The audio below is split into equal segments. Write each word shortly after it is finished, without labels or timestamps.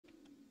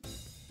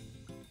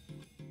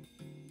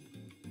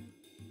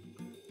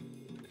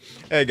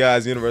Hey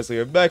guys, Universal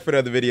here, back for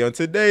another video. In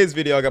today's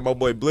video, I got my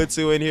boy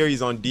Blitzu in here.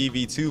 He's on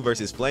DV2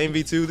 versus Flame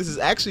V2. This is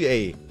actually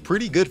a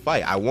pretty good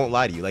fight. I won't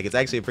lie to you. Like, it's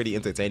actually a pretty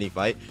entertaining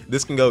fight.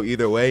 This can go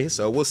either way,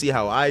 so we'll see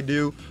how I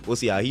do. We'll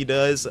see how he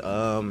does.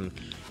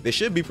 They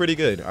should be pretty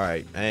good. All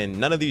right, and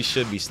none of these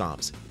should be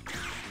stomps.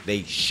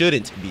 They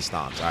shouldn't be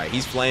stomps. All right,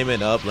 he's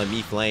flaming up. Let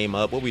me flame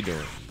up. What we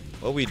doing?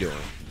 What we doing?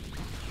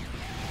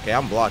 Okay,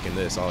 I'm blocking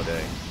this all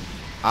day.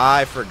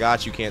 I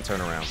forgot you can't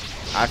turn around.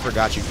 I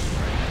forgot you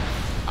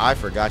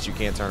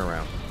can't turn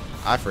around.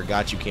 I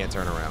forgot you can't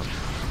turn around.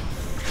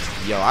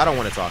 Yo, I don't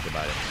want to talk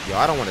about it. Yo,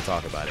 I don't want to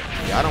talk about it.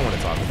 Yo, I don't want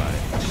to talk about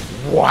it.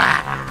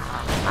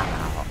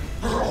 Wow.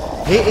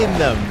 Hitting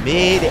the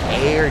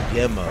mid-air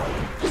demo.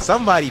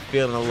 Somebody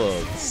feeling a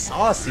little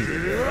saucy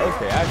today.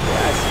 Okay,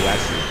 I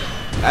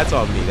see. That's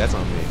on me. That's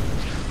on me.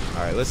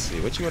 All right, let's see.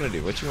 What you want to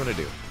do? What you want to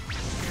do?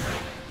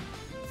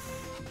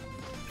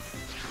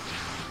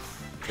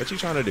 What you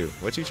trying to do?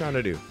 What you trying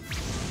to do?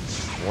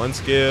 One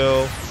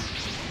skill.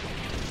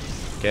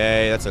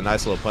 Okay, that's a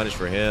nice little punish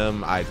for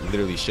him. I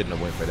literally shouldn't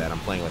have went for that. I'm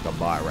playing like a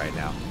bot right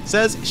now.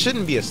 Says it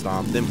shouldn't be a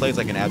stomp, then plays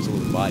like an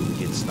absolute bot and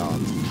gets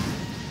stomped.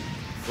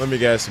 Let me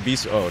guess.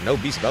 Beast. Oh, no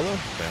Beast Bello?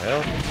 What the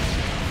hell?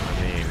 I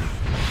mean,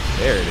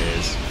 there it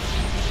is.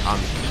 I'm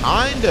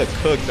kind of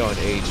cooked on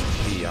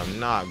HP. I'm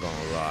not going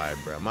to lie,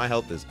 bro. My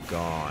health is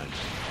gone.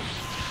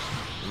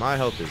 My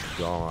health is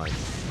gone.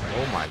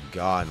 Oh my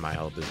god, my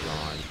health is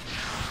gone.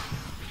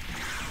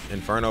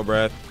 Inferno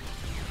Breath.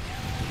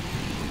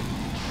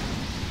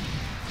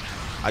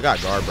 I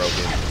got guard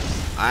broken.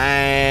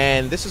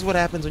 And this is what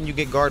happens when you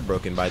get guard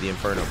broken by the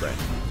Inferno Breath.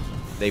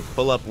 They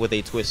pull up with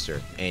a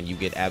twister and you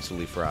get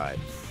absolutely fried.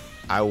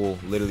 I will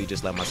literally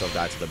just let myself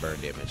die to the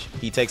burn damage.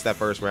 He takes that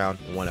first round,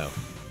 1-0.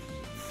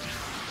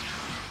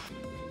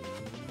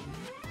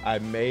 I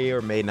may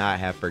or may not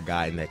have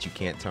forgotten that you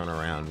can't turn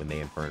around when they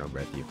Inferno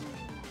Breath you.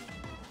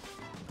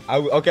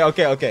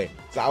 Okay.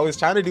 So I was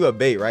trying to do a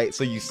bait, right?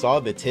 So you saw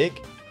the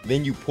tick,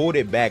 then you pulled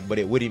it back, but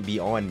it wouldn't be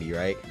on me,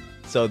 right?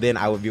 So then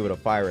I would be able to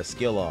fire a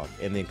skill off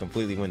and then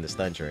completely win the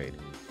stun trade.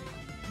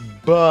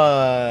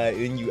 But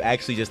then you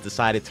actually just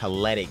decided to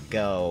let it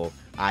go.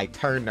 I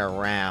turned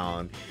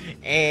around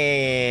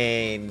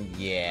and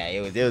yeah,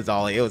 it was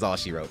all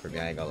she wrote for me.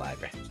 I ain't gonna lie,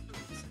 bro.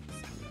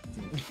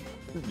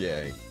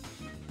 Yeah.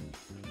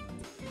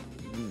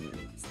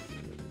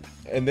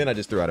 And then I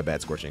just threw out a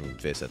bad scorching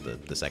fist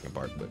at the second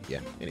part, but yeah,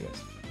 anyways.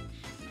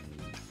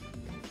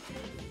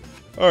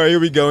 All right, here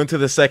we go into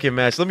the second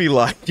match. Let me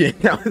lock in.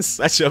 That was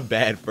such a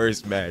bad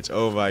first match.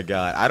 Oh my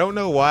god. I don't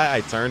know why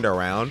I turned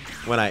around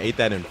when I ate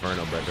that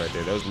Inferno Breath right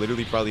there. That was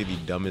literally probably the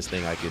dumbest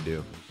thing I could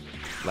do.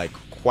 Like,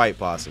 quite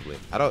possibly.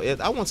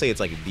 I won't say it's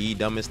like the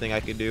dumbest thing I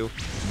could do,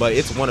 but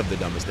it's one of the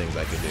dumbest things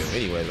I could do.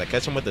 Anyways, I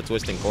catch him with the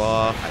twisting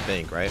claw, I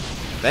think, right?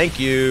 Thank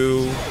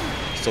you.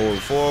 Sword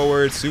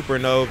forward,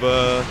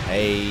 supernova.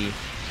 Hey.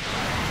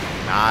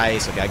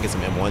 Nice. Okay, I get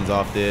some M1s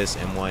off this.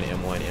 M1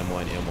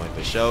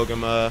 for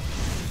Shogama.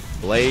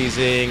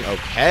 Blazing.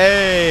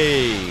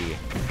 Okay.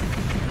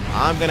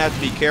 I'm gonna have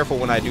to be careful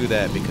when I do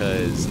that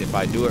because if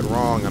I do it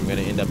wrong, I'm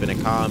gonna end up in a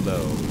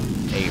combo.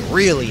 A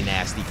really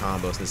nasty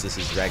combo since this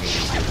is Dragon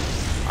Ball.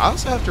 I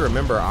also have to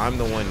remember I'm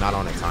the one not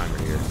on a timer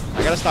here.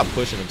 I gotta stop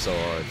pushing him so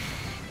hard.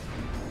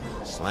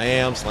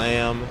 Slam,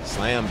 slam,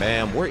 slam,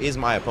 bam. Where is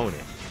my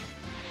opponent?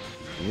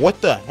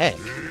 What the heck?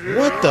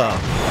 What the?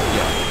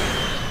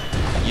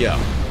 Yeah.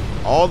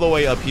 All the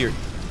way up here.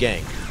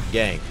 Gang.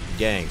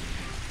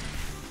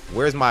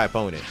 Where's my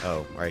opponent?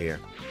 Oh, right here.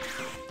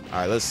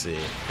 All right, let's see.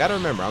 Gotta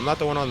remember, I'm not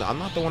the one on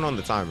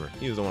the timer.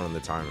 He was the one on the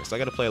timer, so I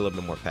gotta play a little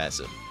bit more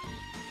passive.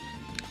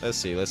 Let's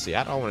see.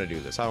 I don't want to do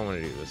this. I'll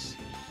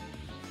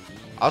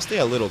stay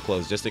a little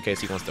close just in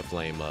case he wants to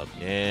flame up.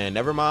 Yeah,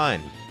 never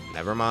mind.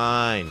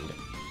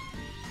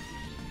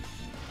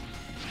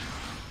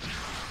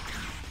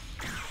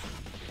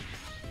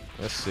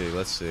 Let's see.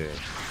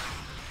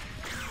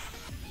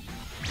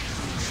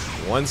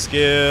 One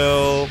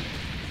skill.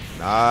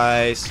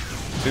 Nice.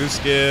 Two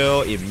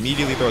skill.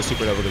 Immediately throw a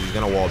supernova because he's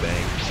gonna wall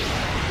bang.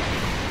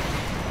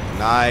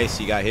 Nice.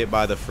 He got hit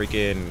by the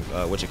freaking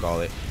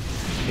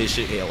his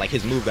shit, like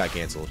his move got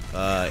canceled.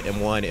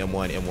 M1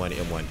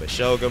 but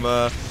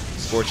Shogama.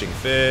 Scorching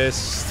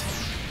fist.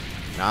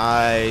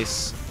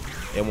 Nice.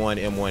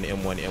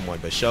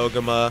 M1 but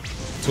Shogama.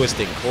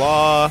 Twisting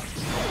claw.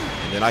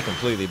 And then I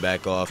completely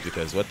back off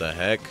because what the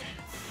heck?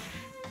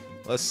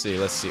 Let's see.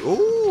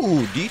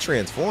 Ooh,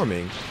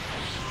 detransforming.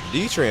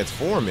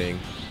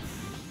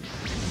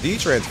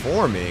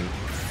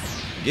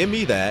 Give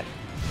me that.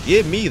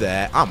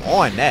 I'm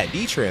on that.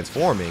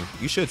 Detransforming.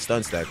 You should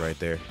stun stack right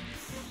there.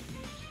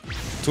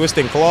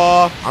 Twisting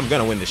claw. I'm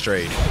gonna win this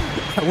trade.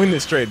 I win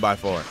this trade by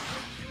far.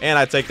 And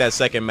I take that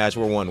second match.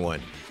 We're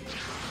 1-1.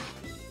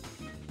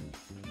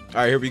 All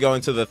right, here we go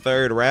into the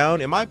third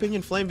round. In my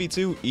opinion, Flame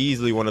V2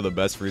 easily one of the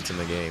best fruits in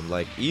the game.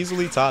 Like,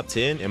 easily top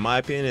 10. In my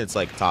opinion, it's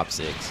like top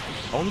 6.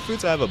 Only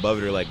fruits I have above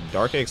it are like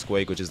Dark X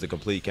Quake, which is the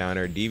complete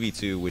counter,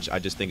 DV2, which I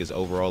just think is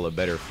overall a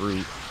better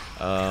fruit.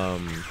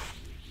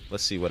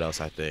 Let's see what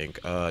else I think.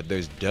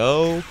 There's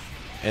Doe.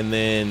 And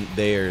then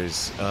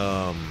there's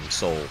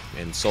soul,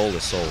 and soul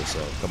is soul.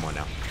 So come on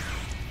now.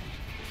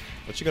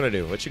 What you gonna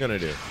do? What you gonna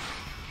do?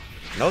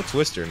 No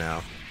twister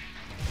now.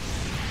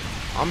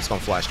 I'm just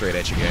gonna fly straight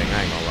at you, gang.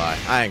 I ain't gonna lie.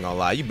 I ain't gonna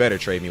lie. You better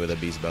trade me with a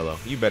beast bellow.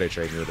 You better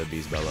trade me with a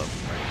beast bellow.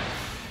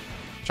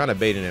 Trying to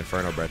bait an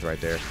inferno breath right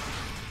there.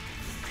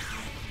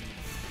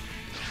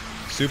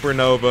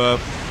 Supernova.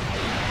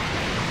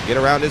 Get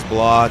around this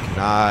block.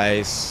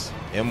 Nice.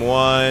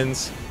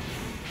 M1s.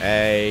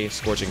 A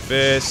scorching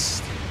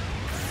fist.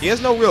 He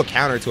has no real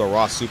counter to a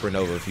raw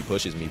supernova if he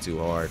pushes me too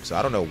hard. So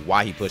I don't know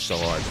why he pushed so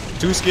hard.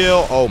 2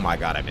 skill. Oh my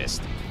god, I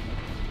missed.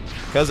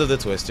 Because of the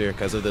twister.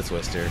 Because of the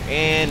twister.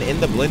 And in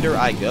the blender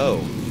I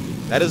go.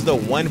 That is the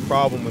one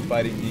problem with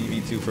fighting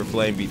DV2 for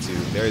Flame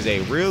V2. There is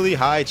a really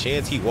high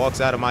chance he walks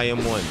out of my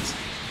M1s.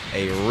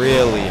 A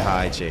really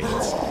high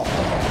chance.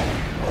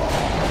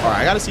 Alright,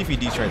 I gotta see if he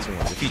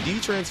de-transforms. If he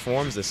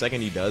de-transforms the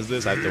second he does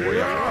this, I have to worry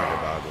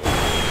about Thunder Goggle.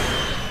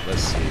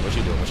 Let's see. What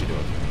you doing? What you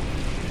doing?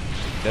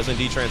 Doesn't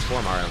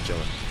de-transform? Alright, I'm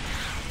chilling.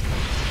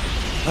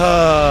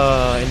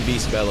 In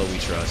Beast Bellow we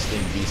trust.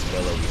 In Beast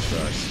Bellow we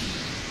trust.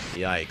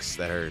 Yikes,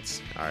 that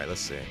hurts. Alright,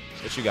 let's see.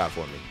 What you got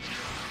for me?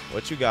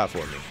 What you got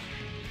for me?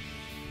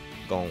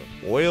 Gonna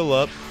oil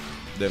up,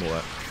 then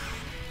what?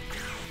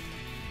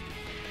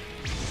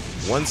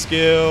 1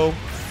 skill.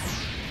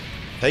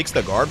 Takes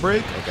the guard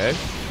break, okay.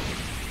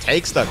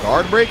 Takes the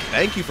guard break.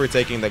 Thank you for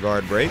taking the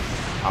guard break.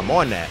 I'm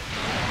on that.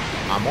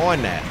 I'm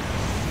on that.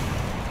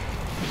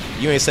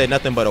 You ain't said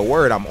nothing but a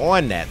word. I'm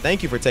on that.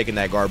 Thank you for taking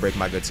that guard break,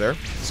 my good sir.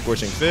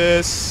 Scorching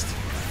fist.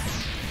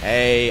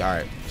 Hey, all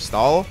right.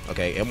 Stall.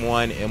 Okay,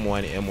 M1,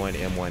 M1, M1,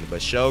 M1.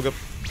 But Shoga.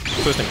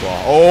 Twisting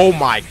claw. Oh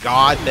my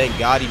god. Thank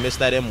god he missed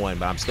that M1.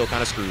 But I'm still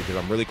kind of screwed because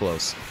I'm really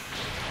close.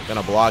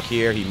 Gonna block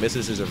here. He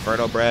misses his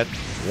Inferno Breath.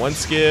 1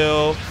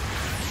 skill.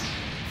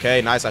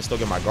 Okay, nice. I still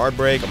get my guard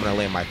break. I'm gonna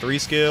land my 3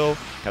 skill.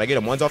 Can I get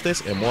him 1s off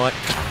this? M1.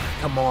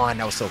 Come on.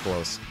 That was so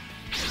close.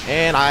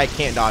 And I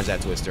can't dodge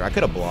that twister. I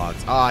could have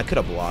blocked. Oh, I could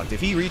have blocked. If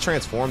he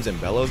retransforms and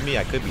bellows me,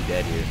 I could be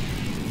dead here.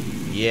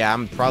 Yeah,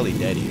 I'm probably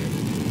dead here.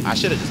 I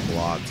should have just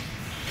blocked.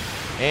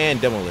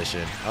 And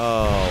demolition.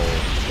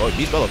 Oh,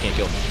 Beast Bellow can't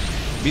kill me.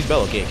 Beast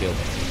Bellow can't kill me.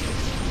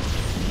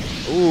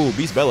 Ooh,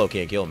 Beast Bellow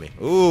can't kill me.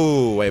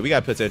 Ooh, wait, we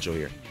got potential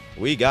here.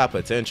 We got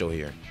potential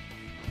here.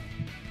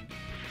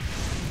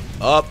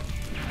 Up.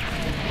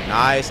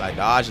 Nice. I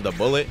dodged the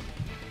bullet.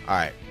 All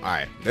right, all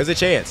right. There's a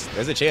chance.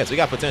 There's a chance. We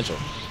got potential.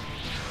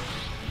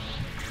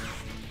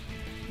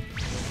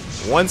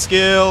 1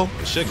 skill.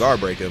 It should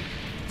guard break him.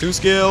 2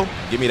 skill.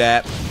 Give me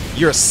that.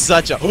 You're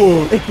such a...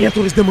 Oh, they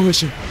canceled his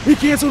demolition. They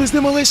canceled his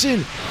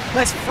demolition.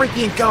 Let's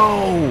freaking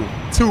go.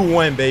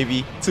 2-1,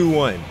 baby.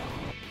 2-1.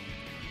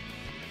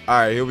 All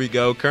right, here we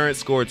go. Current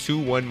score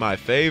 2-1 my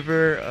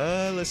favor.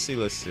 Let's see.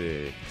 Let's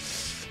see.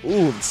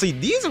 Ooh, see,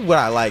 these are what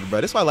I like,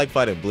 bro. This is why I like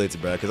fighting Blitz,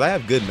 bro, because I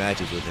have good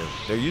matches with him.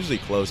 They're usually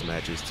close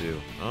matches,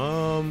 too.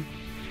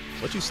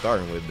 What you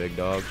starting with, big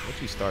dog?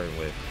 What you starting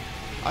with?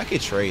 I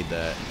could trade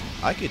that.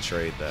 I could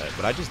trade that,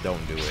 but I just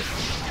don't do it.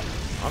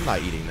 I'm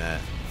not eating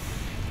that.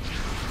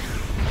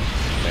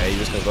 Okay, you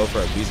just gonna go for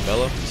a Beast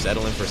Bellow?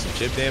 Settling for some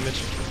chip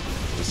damage?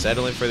 You're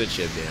settling for the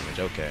chip damage.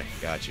 Okay,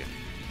 got you.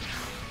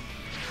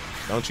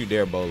 Don't you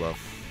dare Bolo.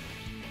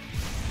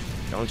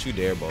 Don't you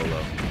dare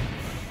Bolo.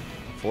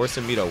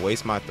 Forcing me to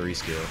waste my 3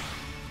 skill.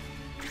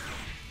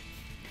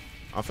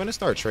 I'm finna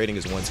start trading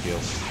his 1 skill.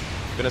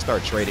 Finna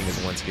start trading his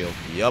 1 skill.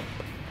 Yup.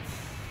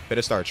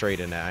 Finna start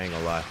trading that, I ain't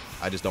gonna lie.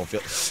 I just don't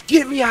feel...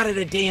 Get me out of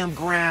the damn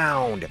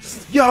ground!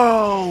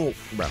 Yo!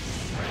 Bro.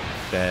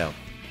 The hell?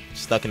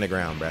 Stuck in the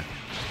ground, bro.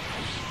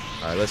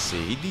 Alright, let's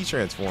see. He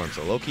de-transformed,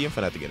 so low-key I'm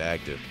finna have to get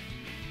active.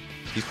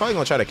 He's probably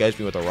gonna try to catch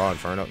me with a Raw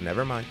Inferno.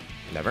 Never mind.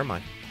 Never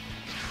mind.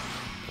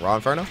 Raw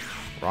Inferno?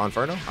 Raw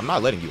Inferno? I'm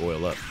not letting you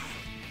oil up.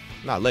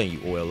 I'm not letting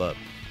you oil up.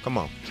 Come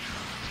on.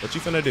 What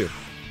you finna do?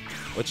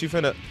 What you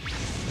finna...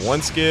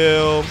 1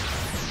 skill...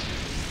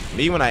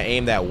 Me, when I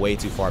aimed that way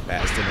too far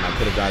past him, and I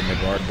could have gotten the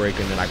guard break,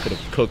 and then I could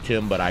have cooked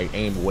him, but I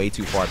aimed way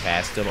too far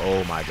past him.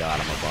 Oh my god,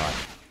 I'm a bot.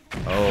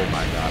 Oh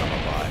my god, I'm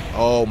a bot.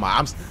 Oh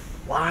my,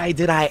 why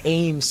did I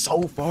aim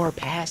so far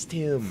past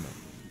him?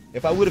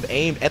 If I would have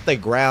aimed at the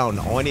ground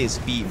on his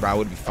feet, bro, I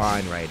would be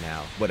fine right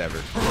now.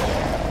 Whatever.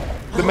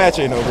 The match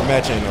ain't over.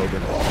 Match ain't over.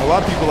 A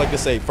lot of people like to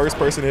say first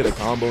person to hit a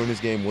combo in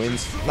this game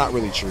wins. Not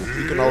really true.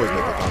 You can always make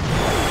a combo.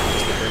 It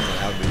just depends on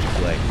how good you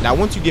play. Now,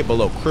 once you get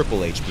below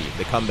cripple HP,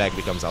 the comeback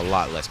becomes a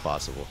lot less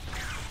possible.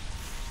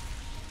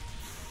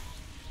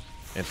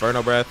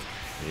 Inferno Breath.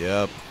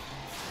 Yep.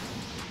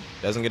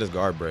 Doesn't get his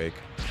guard break.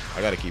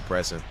 I gotta keep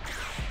pressing.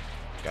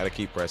 Gotta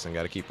keep pressing.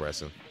 Gotta keep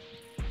pressing.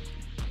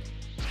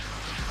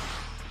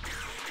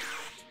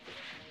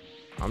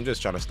 I'm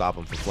just trying to stop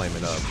him from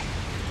flaming up.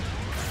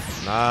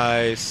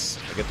 Nice.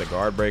 I get the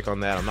guard break on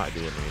that. I'm not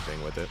doing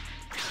anything with it.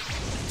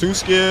 2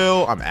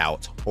 skill. I'm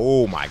out.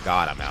 Oh my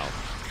god, I'm out.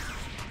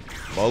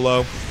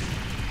 Bolo.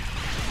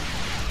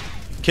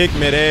 Kick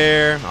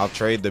midair. I'll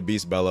trade the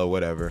Beast Bellow,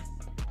 whatever.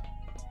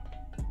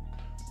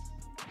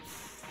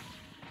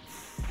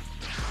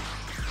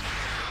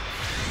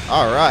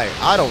 All right.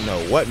 I don't know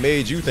what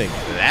made you think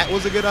that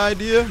was a good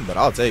idea, but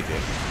I'll take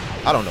it.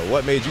 I don't know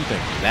what made you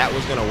think that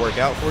was going to work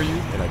out for you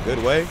in a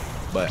good way,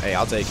 but hey,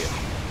 I'll take it.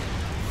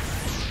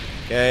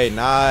 Okay,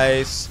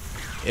 nice.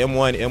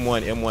 M1,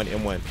 M1, M1,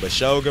 M1.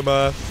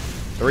 Bashogama.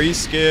 3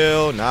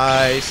 skill.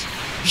 Nice.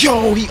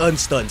 Yo, he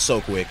unstunned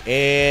so quick.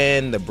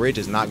 And the bridge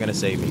is not going to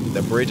save me.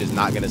 The bridge is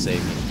not going to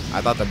save me.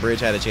 I thought the bridge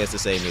had a chance to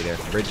save me there.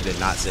 The bridge did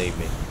not save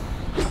me.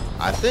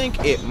 I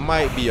think it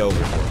might be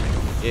over for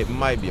me. It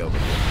might be over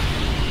for me.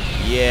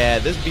 Yeah,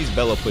 this Beast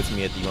Bellow puts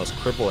me at the most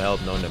crippled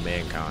health known to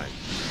mankind.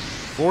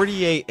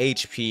 48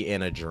 HP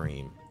in a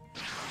dream.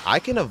 I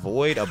can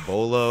avoid a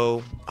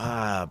bolo.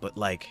 But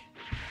like...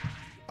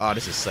 Oh,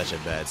 this is such a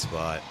bad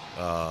spot.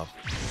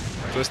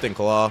 Twisting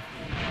Claw.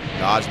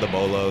 Dodge the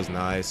bolos.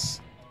 Nice.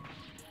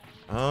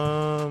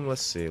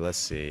 Let's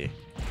see.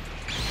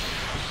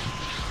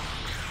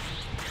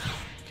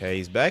 Okay,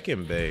 he's back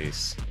in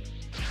base.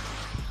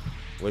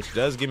 Which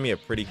does give me a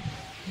pretty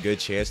good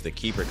chance to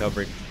keep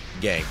recovering.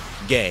 Gang.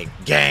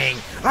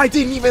 I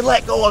didn't even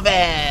let go of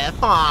it.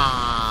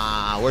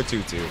 We're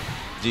 2-2.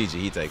 GG,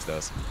 he takes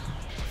those.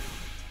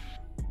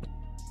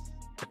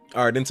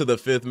 All right, into the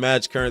 5th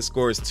match. Current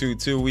score is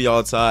 2-2. We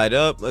all tied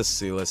up. Let's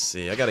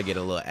see. I got to get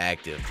a little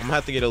active. I'm going to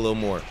have to get a little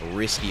more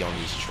risky on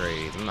these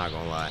trades. I'm not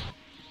going to lie.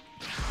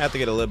 I have to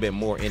get a little bit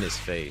more in his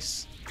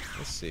face.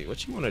 Let's see.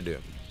 What you want to do?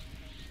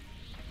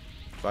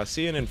 If I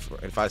see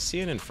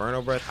an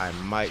Inferno Breath, I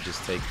might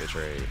just take the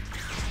trade.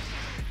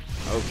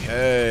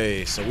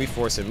 Okay, so we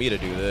forcing me to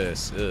do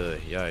this. Ugh,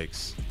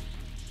 yikes.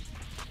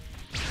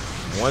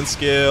 1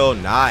 skill.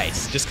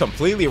 Nice. Just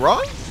completely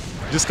wrong?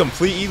 Just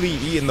completely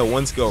eating the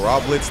 1 skill raw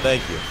blitz.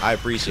 Thank you. I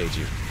appreciate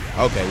you.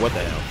 Okay, what the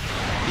hell?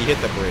 He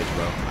hit the bridge,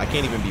 bro. I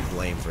can't even be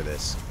blamed for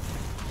this.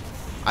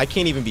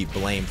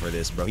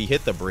 Bro. He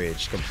hit the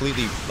bridge,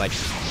 completely like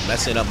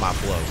messing up my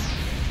flow.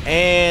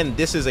 And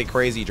this is a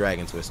crazy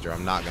Dragon Twister.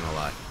 I'm not gonna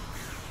lie.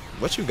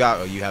 What you got?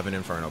 Oh, you have an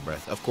Inferno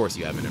Breath. Of course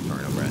you have an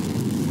Inferno Breath,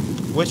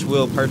 which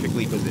will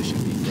perfectly position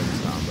me for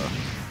this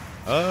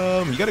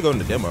combo. You gotta go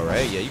into demo,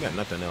 right? Yeah, you got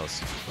nothing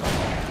else.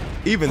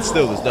 Even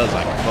still, this does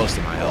like most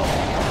of my health.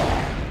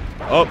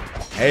 Oh,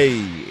 hey,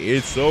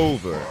 it's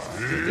over.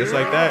 Just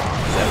like that,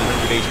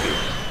 700 HP.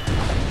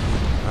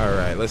 All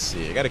right, let's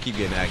see. I gotta keep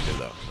getting active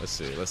though. Let's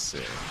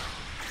see.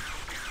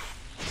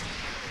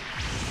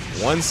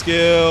 1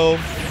 skill.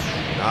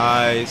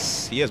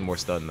 Nice. He has more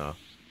stun though.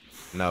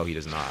 No, he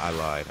does not. I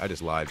lied. I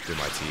just lied through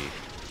my teeth.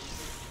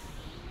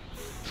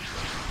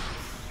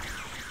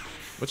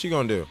 What you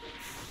gonna do?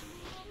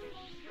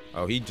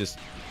 Oh, he just...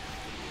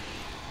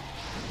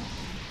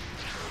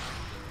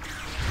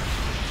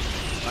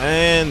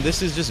 And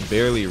this is just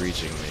barely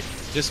reaching me.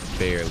 Just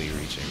barely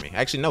reaching me.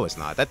 Actually, no, it's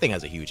not. That thing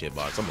has a huge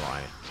hitbox. I'm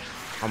lying.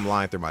 I'm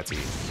lying through my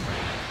teeth.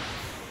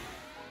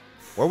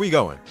 Where we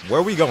going?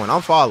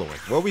 I'm following.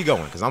 Where we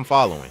going? Because I'm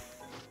following.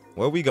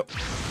 Where we going?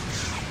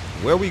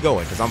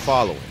 Because I'm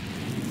following.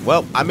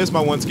 Well, I missed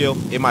my 1 skill.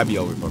 It might be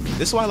over for me.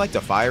 This is why I like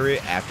to fire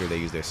it after they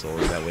use their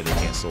sword. That way they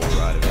can't sword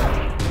ride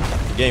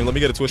it. Game, let me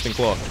get a Twisting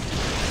Claw.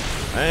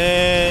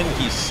 And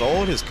he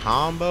sold his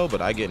combo,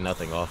 but I get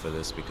nothing off of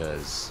this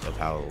because of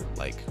how,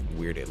 like,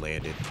 weird it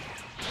landed.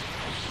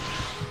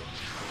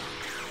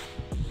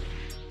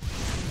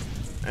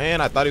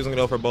 And I thought he was going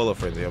to go for Bolo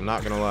Frenzy. I'm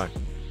not going to lie.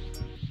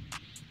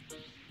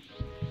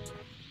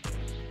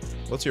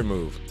 What's your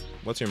move?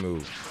 What's your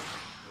move,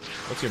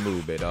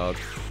 big dog?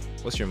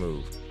 What's your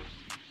move?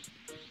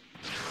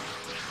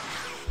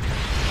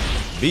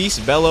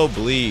 Beast Bellow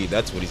Bleed.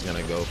 That's what he's going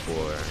to go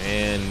for.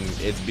 And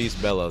it's Beast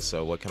Bellow,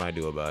 so what can I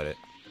do about it?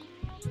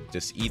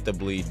 Just eat the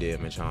bleed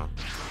damage, huh?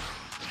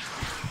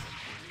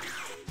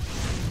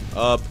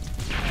 Up.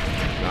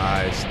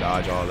 Nice.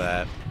 Dodge all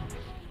that.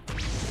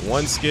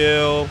 1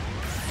 skill.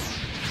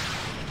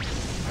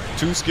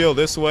 2 skill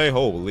this way.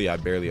 Holy, I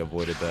barely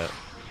avoided that.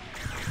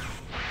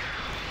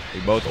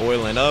 We both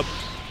oiling up.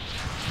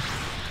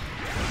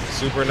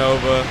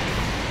 Supernova.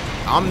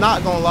 I'm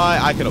not gonna lie,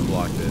 I could have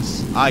blocked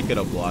this.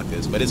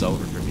 But it's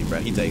over for me, bro.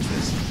 He takes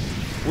this.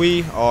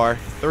 We are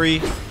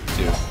 3-2.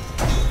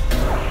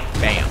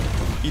 Bam.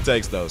 He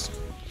takes those.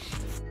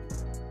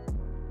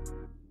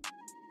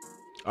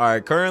 All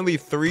right, currently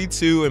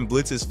 3-2 in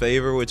Blitz's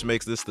favor, which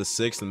makes this the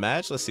 6th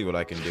match. Let's see what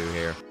I can do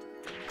here.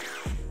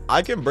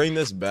 I can bring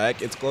this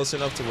back. It's close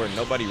enough to where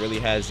nobody really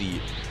has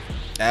the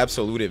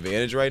absolute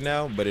advantage right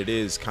now, but it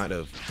is kind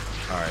of...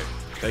 All right.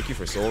 Thank you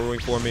for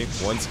soloing for me.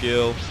 1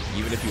 skill.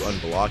 Even if you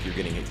unblock, you're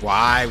getting hit.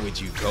 Why would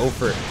you go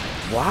for...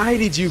 Why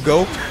did you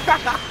go...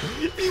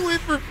 He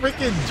went for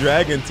freaking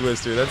Dragon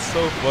Twister. That's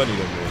so funny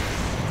to me.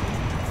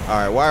 All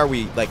right, why are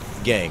we... Like,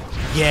 gang.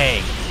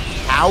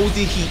 How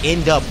did he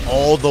end up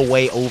all the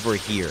way over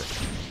here?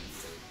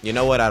 You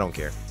know what? I don't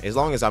care. As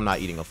long as I'm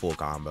not eating a full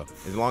combo.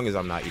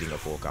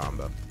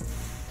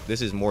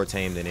 This is more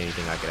tame than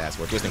anything I could ask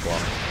for. Twisting Claw.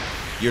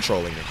 You're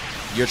trolling me.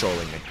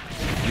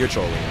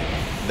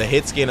 The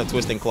hit scan of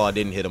Twisting Claw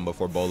didn't hit him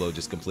before Bolo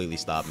just completely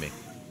stopped me.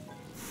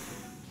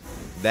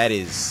 That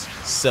is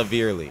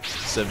severely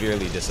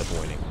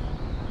disappointing.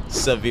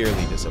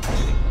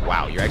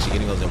 Wow, you're actually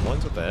getting those in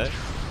ones? What the heck?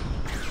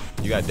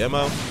 You got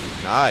demo?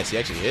 Nice, he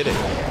actually hit it.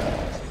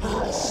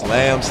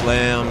 Slam,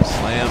 slam,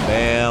 slam,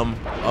 bam.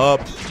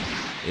 Up.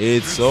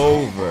 It's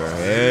over.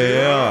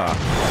 Yeah.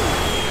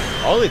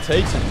 All it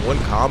takes is one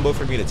combo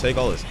for me to take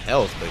all his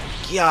health, but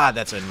God,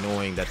 that's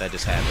annoying that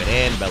just happened.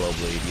 And bellow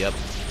bleed, yep.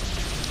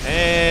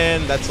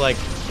 And that's like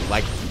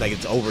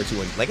it's over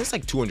 200. Like it's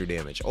like 200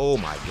 damage. Oh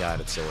my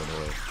God, it's so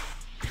annoying.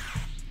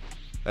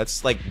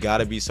 That's like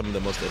gotta be some of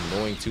the most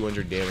annoying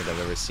 200 damage I've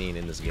ever seen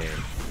in this game.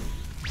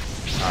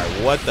 All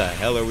right, what the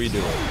hell are we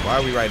doing? Why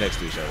are we right next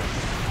to each other?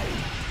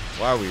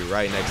 Why are we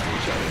right next to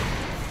each other?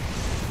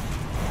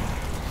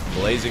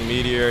 Blazing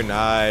meteor,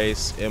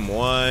 nice.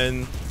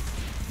 M1.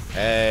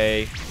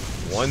 Hey,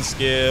 one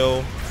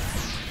skill.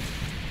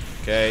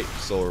 Okay,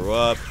 solar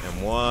up.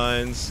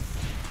 M1s.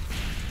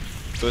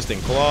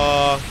 Twisting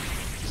claw.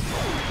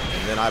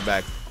 And then I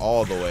back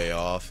all the way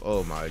off.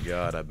 Oh my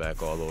God, I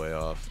back all the way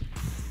off.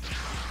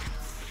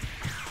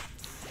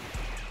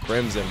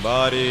 Crimson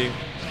body.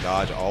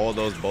 Dodge all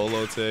those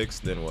bolo ticks.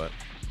 Then what?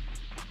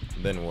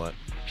 Then what?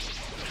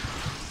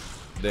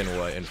 Then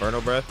what?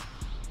 Inferno breath?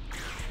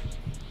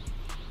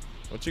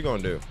 What you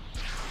gonna do?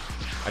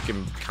 I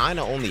can kind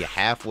of only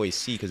halfway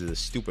see because of the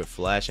stupid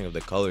flashing of the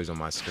colors on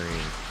my screen.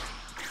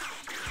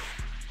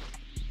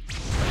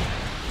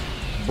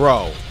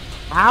 Bro,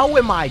 how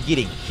am I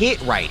getting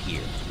hit right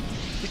here?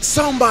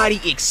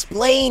 Somebody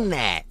explain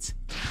that.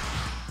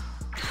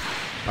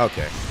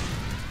 Okay.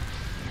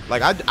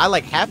 Like I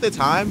like half the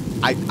time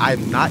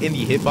I'm not in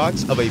the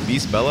hitbox of a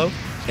Beast Bellow,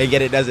 and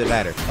yet it doesn't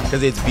matter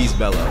because it's Beast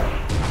Bellow.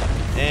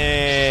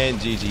 And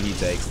GG, he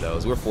takes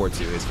those. We're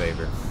 4-2 his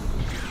favor.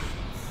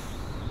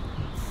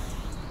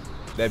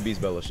 That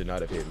Beast Bellow should not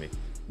have hit me.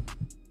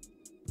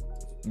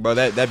 Bro,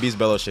 that Beast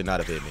Bellow should not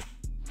have hit me.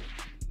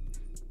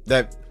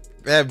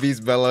 That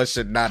Beast Bellow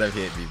should not have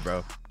hit me,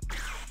 bro.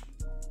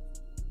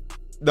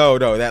 No,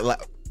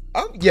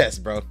 yes,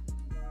 bro.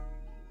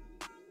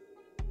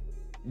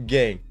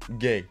 Gang.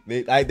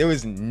 There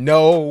was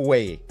no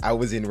way I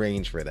was in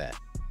range for that.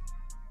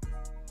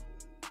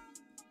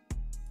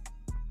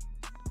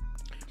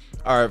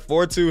 All right,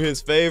 4-2 his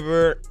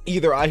favor.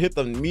 Either I hit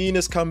the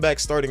meanest comeback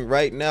starting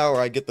right now, or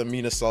I get the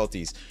meanest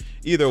salties.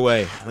 Either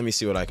way, let me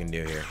see what I can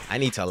do here. I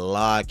need to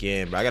lock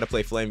in, but I gotta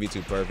play Flame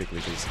V2 perfectly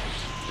because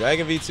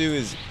Dragon V2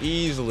 is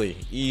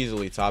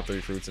easily top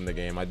 3 fruits in the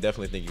game. I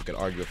definitely think you could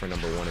argue for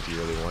number 1 if you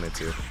really wanted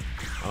to.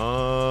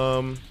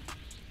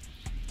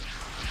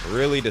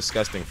 Really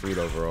disgusting fruit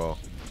overall.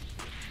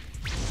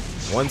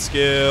 One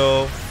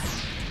skill.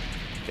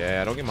 Okay,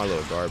 I don't get my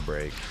little guard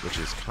break, which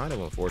is kind of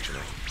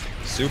unfortunate.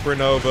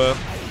 Supernova.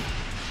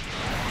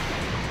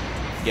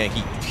 Again,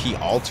 he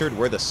altered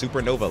where the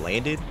supernova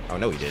landed. Oh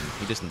no, he didn't.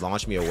 He just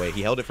launched me away.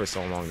 He held it for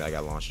so long that I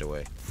got launched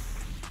away.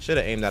 Should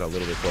have aimed that a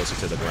little bit closer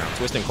to the ground.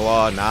 Twisting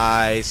claw,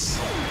 nice.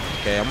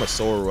 Okay, I'm gonna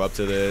Soru up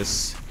to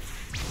this.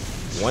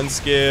 One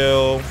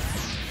skill,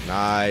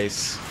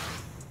 nice.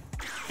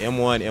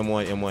 M1,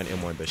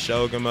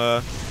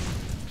 Bashogama.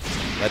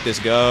 Let this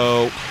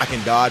go. I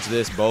can dodge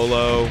this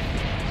bolo.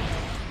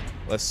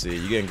 Let's see.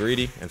 You getting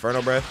greedy?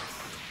 Inferno breath.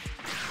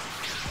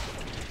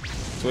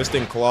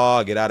 Twisting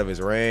claw. Get out of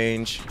his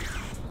range.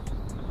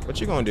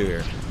 What you gonna do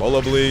here?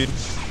 Bolo bleed.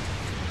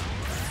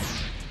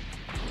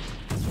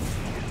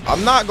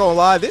 I'm not gonna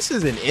lie. This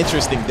is an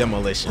interesting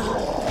demolition.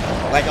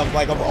 Like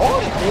of all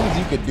the things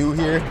you could do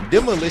here,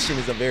 demolition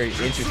is a very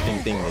interesting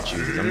thing to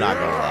choose. I'm not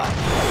gonna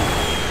lie.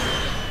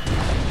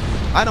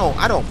 I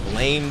don't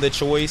blame the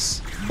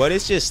choice, but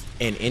it's just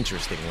an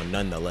interesting one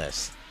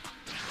nonetheless.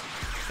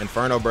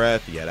 Inferno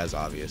breath, yeah, that's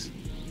obvious.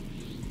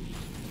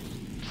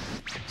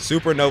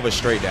 Supernova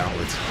straight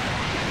downwards.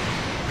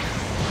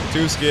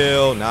 2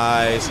 skill,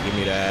 nice, give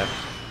me that.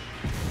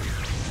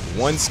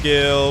 1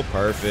 skill,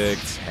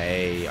 perfect.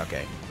 Hey,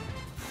 okay.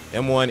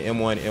 M1,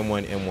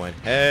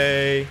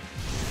 hey.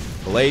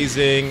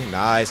 Blazing,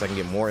 nice, I can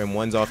get more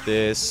M1s off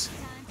this.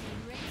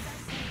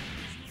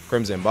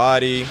 Crimson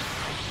body.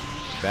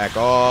 Back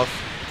off.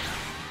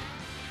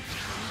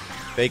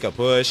 Fake a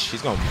push.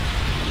 He's gonna...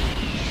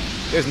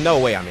 There's no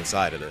way I'm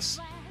inside of this.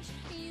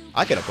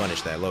 I could have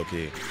punished that low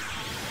key.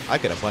 I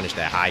could have punished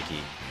that high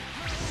key.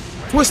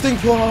 Twisting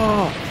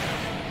claw.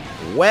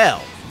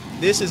 Well,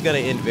 this is gonna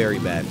end very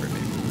bad for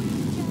me.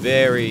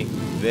 Very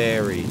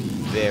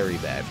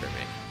bad for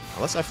me.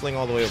 Unless I fling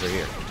all the way over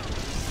here.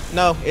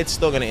 No, it's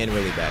still gonna end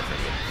really bad for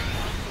me.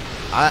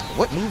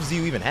 What moves do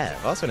you even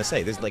have? I was gonna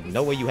say, there's like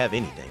no way you have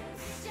anything.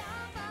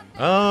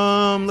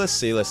 Let's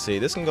see.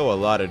 This can go a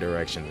lot of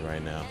directions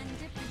right now.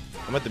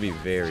 I'm going to have to be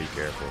very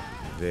careful.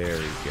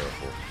 Very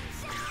careful.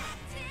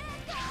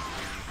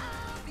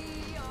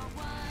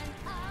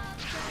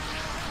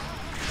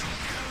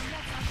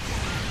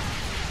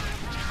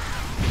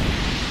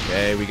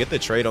 Okay, we get the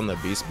trade on the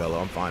Beast Bellow.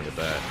 I'm fine with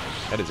that.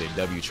 That is a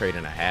W trade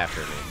and a half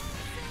for me.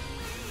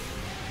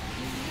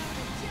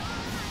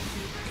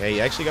 Okay,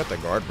 he actually got the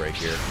guard break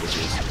here, which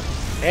is...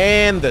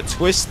 And the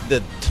twist,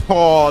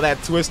 oh,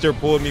 that twister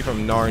pulled me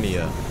from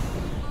Narnia.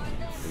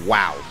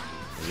 Wow.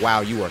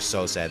 Wow, you are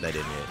so sad that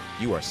didn't hit.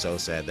 You are so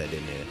sad that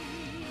didn't hit.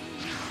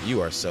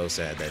 You are so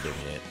sad that didn't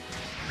hit.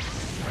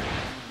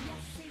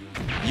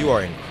 You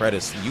are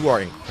incredulously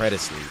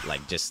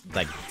like just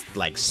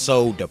like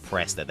so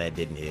depressed that that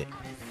didn't hit.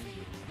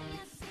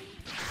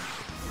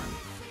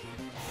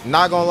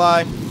 Not gonna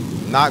lie,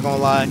 not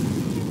gonna lie,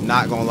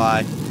 not gonna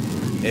lie.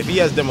 If he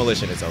has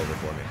demolition, it's over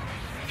for me.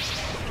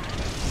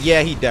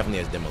 Yeah, he definitely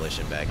has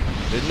demolition back.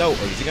 There's no.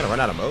 Is he gonna run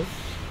out of mode?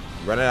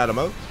 Running out of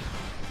mode?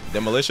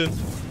 Demolition?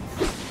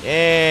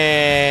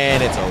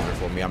 And it's over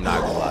for me. I'm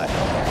not gonna lie.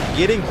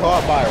 Getting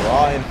caught by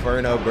Raw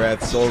Inferno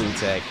Breath Soul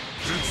Tech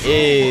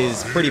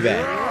is pretty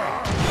bad.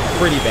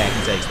 Pretty bad.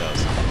 He takes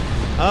those.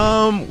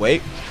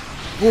 Wait.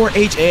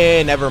 4H,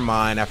 and never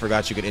mind. I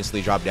forgot you could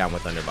instantly drop down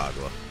with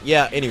Thunderboggle.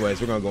 Yeah,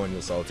 anyways, we're gonna go into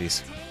the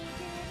Salties.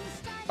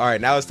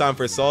 Alright, now it's time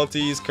for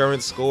Salties.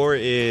 Current score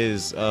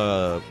is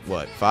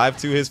what,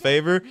 5-2 his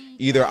favor.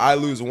 Either I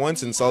lose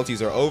once and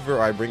Salties are over,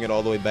 or I bring it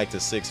all the way back to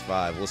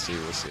 6-5. We'll see,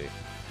 we'll see.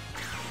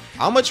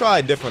 I'm gonna try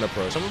a different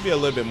approach. I'm gonna be a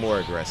little bit more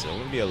aggressive.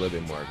 Let me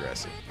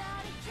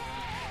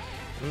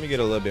get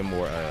a little bit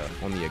more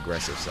on the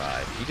aggressive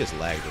side. He just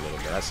lagged a little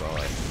bit. I saw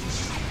it.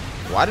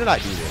 Why did I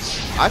do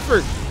this?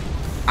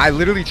 I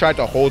literally tried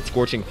to hold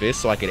Scorching Fist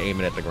so I could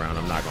aim it at the ground.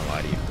 I'm not gonna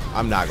lie to you.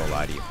 I'm not gonna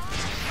lie to you.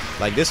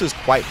 Like, this is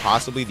quite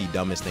possibly the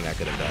dumbest thing I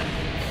could have done.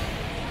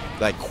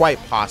 Like, quite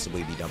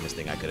possibly the dumbest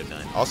thing I could have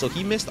done. Also,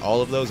 he missed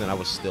all of those and I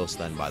was still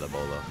stunned by the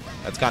bolo.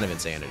 That's kind of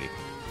insanity.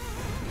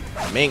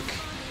 Mink.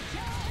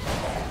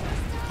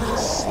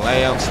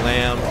 Slam,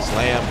 slam,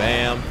 slam,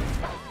 bam.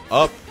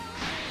 Up.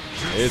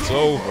 It's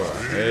over.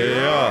 Hey,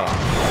 yeah.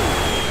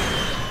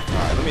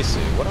 Alright, let me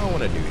see. What do I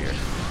want to do here?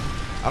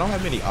 I don't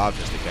have many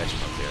options to catch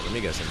him up there. Let me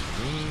get some.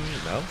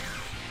 No.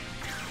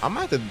 I'm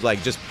about to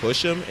like just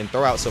push him and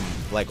throw out some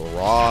like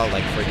raw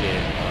like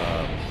freaking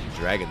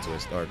dragon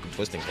twist or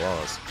twisting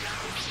claws.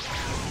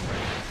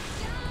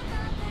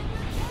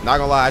 Not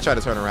gonna lie, I tried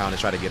to turn around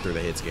and try to get through the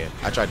hit scan.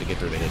 I tried to get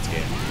to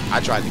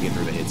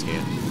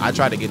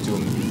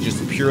him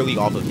just purely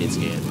off of hit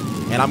scan.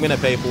 And I'm gonna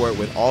pay for it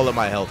with all of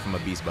my health from a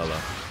Beast Bellow.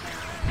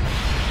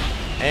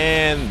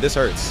 And this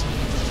hurts.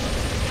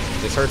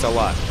 This hurts a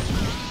lot.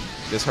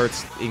 This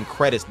hurts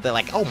incredibly. They're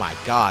like, oh my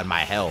god, my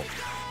health.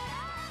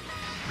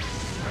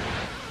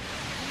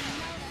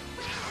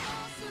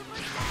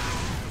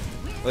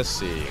 Let's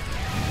see.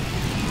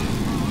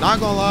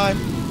 Not gonna lie,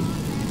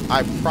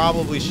 I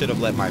probably should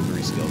have let my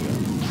 3 skill go.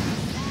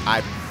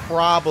 I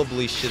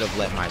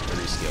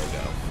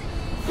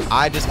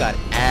just got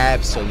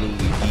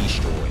absolutely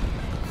destroyed.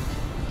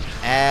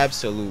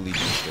 Absolutely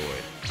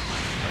destroyed.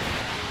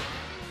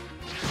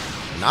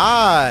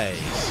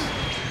 Nice.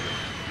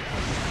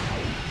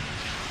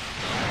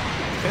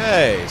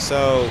 Okay,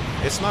 so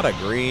it's not a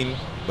green,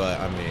 but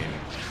I mean,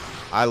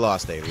 I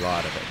lost a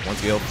lot of it. One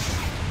skill.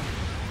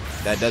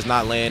 That does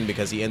not land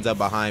because he ends up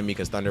behind me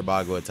because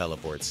Thunderboggle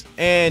teleports.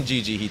 And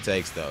GG, he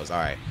takes those. All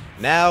right,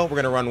 now we're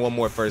going to run one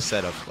more first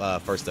set of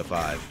first to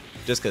 5.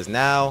 Just because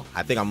now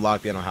I think I'm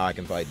locked in on how I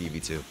can fight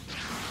DV2.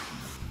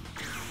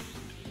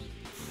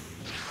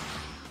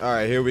 All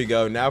right, here we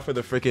go. Now for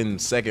the freaking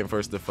second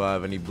first to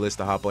 5. I need Blitz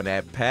to hop on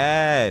that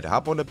pad.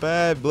 Hop on the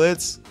pad,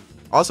 Blitz.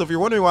 Also, if you're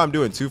wondering why I'm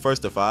doing 2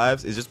 first to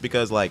 5s, it's just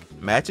because like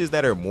matches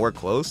that are more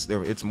close,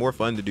 it's more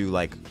fun to do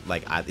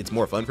it's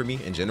more fun for me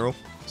in general.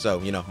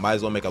 So, you know, might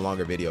as well make a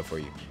longer video for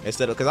you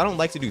instead of, because I don't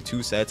like to do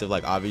 2 sets of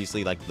like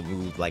obviously like the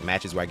move like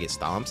matches where I get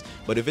stomps,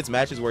 but if it's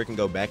matches where it can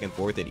go back and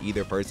forth in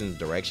either person's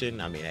direction,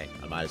 I mean, hey,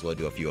 I might as well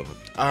do a few of them.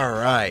 All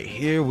right,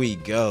 here we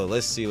go.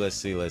 Let's see.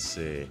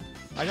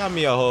 I got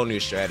me a whole new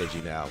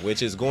strategy now,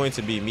 which is going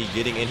to be me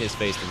getting in his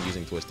face and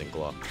using Twisting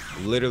Claw.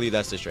 Literally,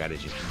 that's the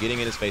strategy. Getting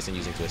in his face and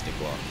using Twisting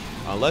Claw.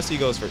 Unless he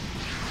goes for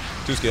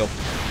 2 skill.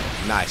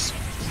 Nice.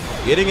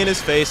 Getting in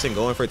his face and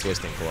going for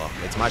Twisting Claw.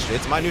 It's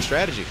my new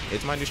strategy.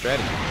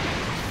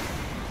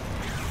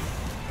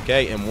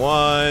 Okay,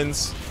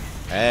 M1s.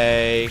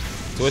 Hey.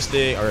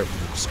 Twisting or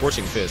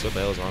Scorching Fist. What the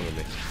hell is wrong with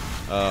me?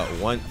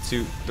 1,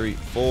 2, 3,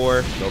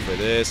 4. Go for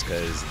this,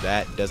 because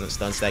that doesn't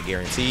stun stack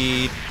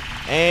guaranteed.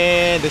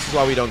 And this is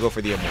why we don't go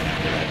for the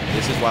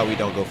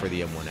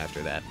M1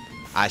 after that.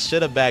 I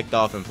should have backed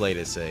off and played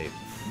it safe.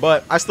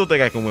 But I still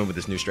think I can win with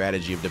this new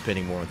strategy of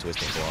depending more on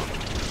Twisting Claw.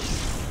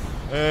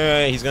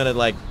 He's gonna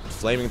like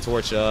Flaming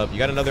Torch up. You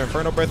got another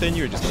Inferno Breath in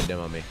you, or just gonna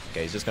demo me?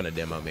 Okay, he's just gonna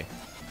demo me.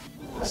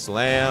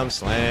 Slam,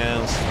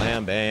 slam,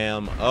 slam,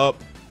 bam,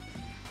 up.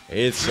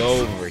 It's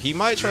over. He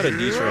might try to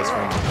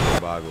de-transform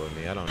the Boggle with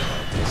me. I don't know.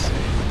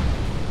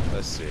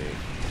 Let's see.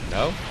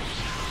 No?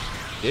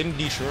 Didn't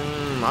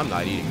de-transform. I'm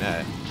not eating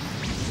that.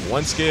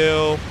 1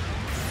 skill.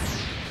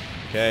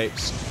 Okay.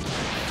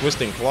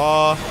 Twisting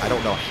Claw. I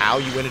don't know how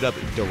you ended up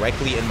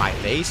directly in my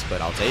face,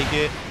 but I'll take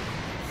it.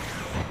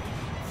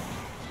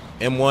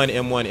 M1,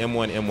 M1,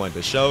 M1, M1.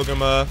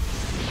 Bashogama.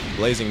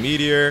 Blazing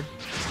Meteor.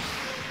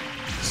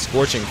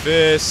 Scorching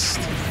Fist.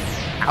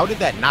 How did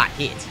that not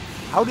hit?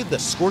 How did the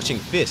Scorching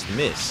Fist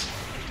miss?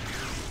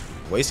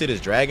 Wasted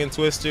his Dragon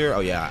Twister.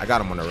 Oh, yeah. I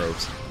got him on the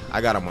ropes.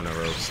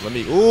 Let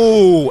me...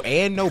 Ooh,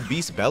 and no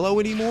Beast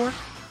Bellow anymore?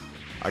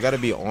 I got to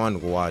be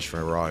on watch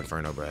for Raw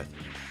Inferno Breath.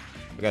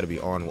 I got to be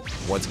on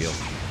 1 skill.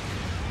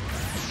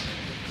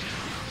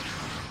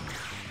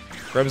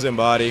 Crimson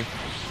Body.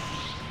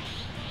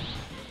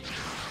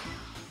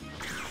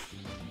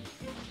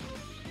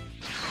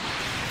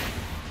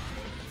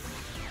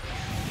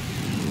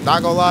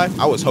 Not gonna lie,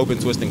 I was hoping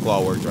Twisting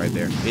Claw worked right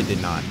there. It did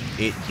not.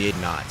 It did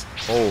not.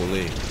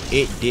 Holy.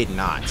 It did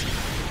not.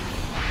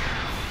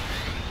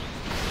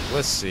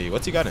 Let's see.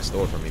 What's he got in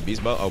store for me?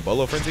 Beast Bolo? Oh,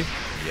 Bolo Frenzy?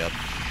 Yep.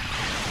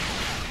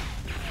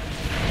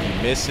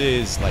 He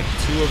misses like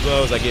 2 of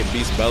those. I get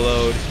Beast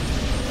Bellowed.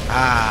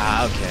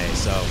 Ah, okay.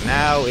 So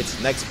now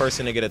it's next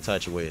person to get a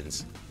touch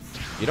wins.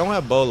 You don't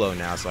have Bolo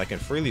now, so I can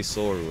freely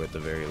Soru at the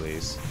very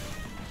least.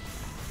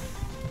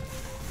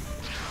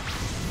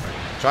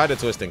 Try to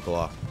Twisting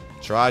Claw.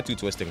 Try to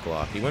Twisting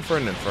Claw. He went for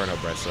an Inferno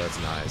Breath, so that's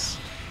nice.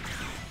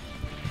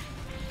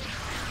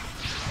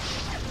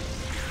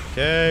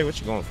 Okay, what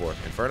you going for?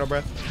 Inferno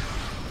Breath?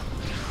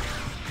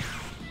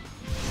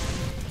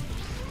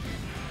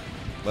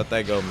 Let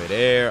that go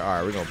midair.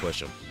 Alright, we're gonna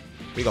push him.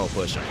 We gonna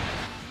push him.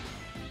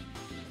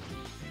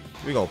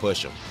 We gonna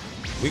push him.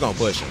 We gonna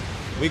push him.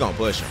 We gonna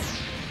push him.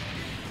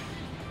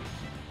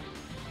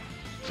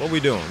 What we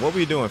doing? What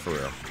we doing for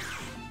real?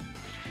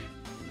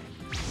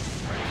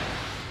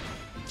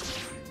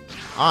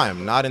 I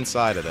am not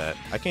inside of that.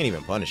 I can't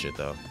even punish it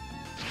though.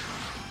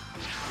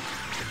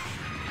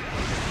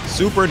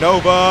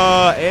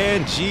 Supernova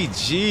and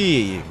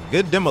GG.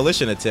 Good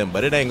demolition attempt,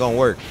 but it ain't gonna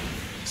work.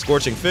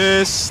 Scorching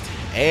Fist,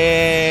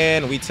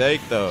 and we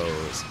take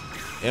those.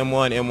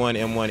 M1, M1,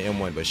 M1,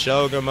 M1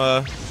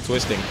 Bashogama,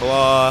 Twisting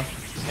Claw,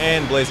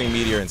 and Blazing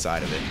Meteor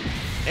inside of it.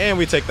 And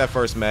we take that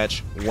first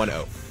match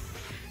 1-0.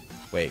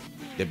 Wait,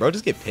 did bro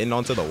just get pinned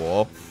onto the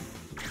wall?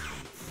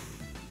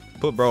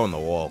 Put bro on the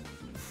wall.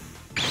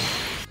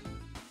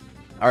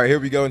 Alright,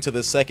 here we go into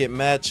the second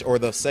match, or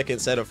the second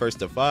set of first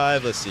to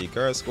 5. Let's see,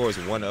 current score is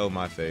 1-0,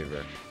 my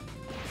favorite.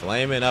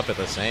 Flaming up at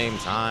the same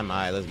time.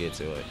 Alright, let's get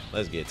to it.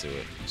 Let's get to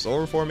it.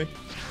 Solar for me.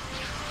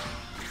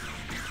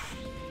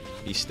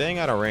 He's staying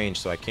out of range,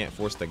 so I can't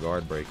force the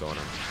guard break on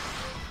him.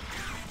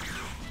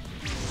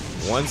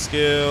 One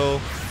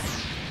skill.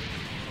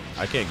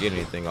 I can't get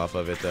anything off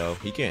of it, though.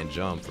 He can't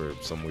jump for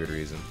some weird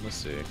reason. Let's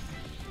see.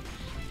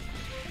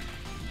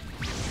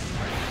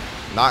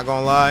 Not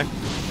gonna lie.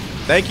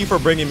 Thank you for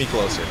bringing me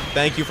closer.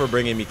 Thank you for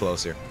bringing me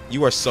closer.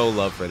 You are so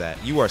loved for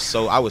that. You are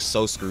so... I was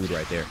so screwed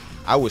right there.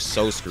 I was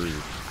so screwed.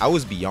 I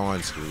was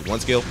beyond screwed. One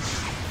skill.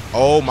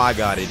 Oh my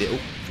god, it did. Ooh,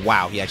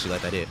 wow, he actually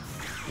let that hit.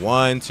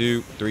 1,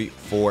 2, 3,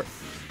 4.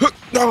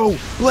 No!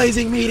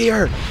 Blazing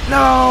Meteor!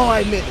 No!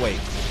 I missed.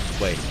 Wait.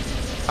 Wait.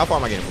 How far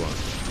am I getting flown?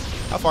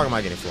 How far am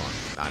I getting flown?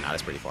 Nah,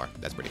 that's pretty far.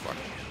 That's pretty far.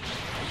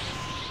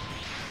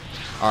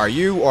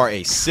 You are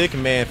a sick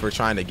man for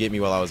trying to get me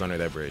while I was under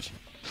that bridge.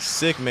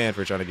 Sick man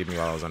for trying to get me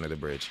while I was under the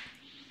bridge.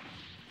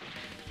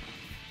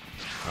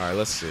 Alright,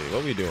 let's see.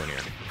 What are we doing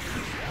here?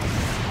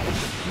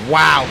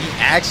 Wow, he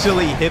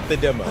actually hit the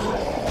demo.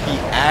 He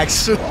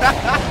actually...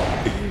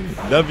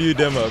 W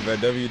demo, man.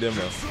 W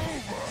demo.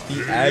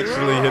 He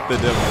actually hit the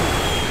demo.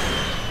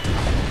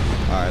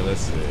 Alright,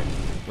 let's see.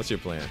 What's your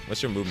plan?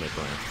 What's your movement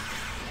plan?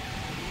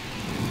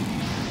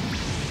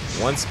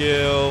 One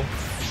skill.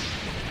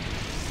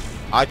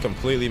 I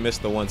completely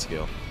missed the one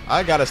skill.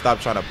 I gotta stop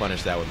trying to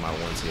punish that with my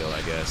one skill,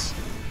 I guess.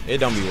 It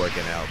don't be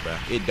working out, bro.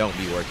 It don't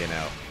be working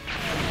out.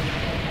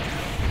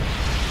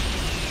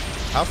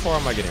 How far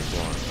am I getting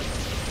flown?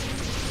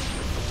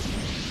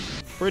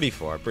 Pretty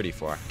far, pretty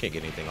far. Can't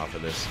get anything off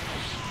of this.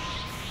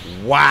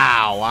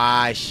 Wow,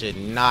 I should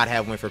not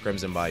have went for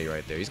Crimson Body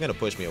right there. He's gonna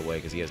push me away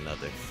because he has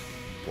nothing.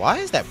 Why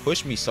does that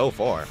push me so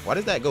far? Why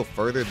does that go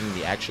further than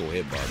the actual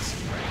hitbox?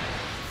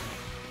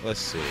 Let's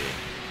see.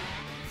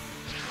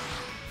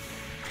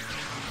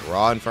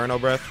 Raw Inferno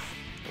Breath.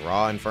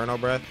 Raw Inferno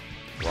Breath.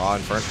 Raw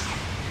Inferno.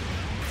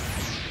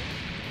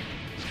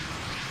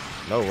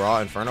 No Raw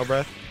Inferno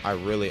Breath.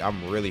 I'm really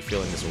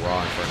feeling this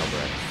Raw Inferno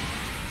Breath.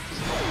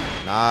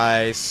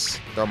 Nice.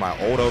 Throw my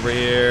ult over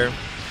here.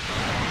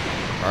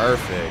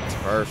 Perfect.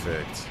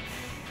 Perfect.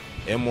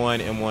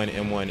 M1, M1,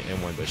 M1,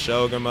 M1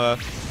 Bashogama.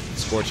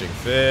 Scorching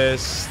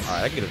Fist.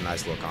 Alright, I can get a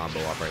nice little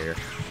combo off right here.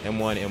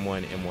 M1,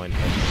 M1, M1,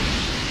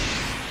 M1.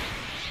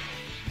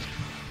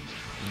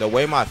 The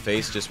way my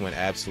face just went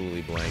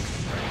absolutely blank.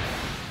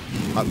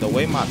 The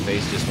way my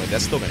face just went,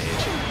 that's still gonna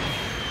hit you.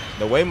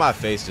 The way my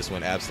face just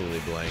went absolutely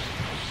blank.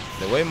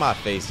 The way my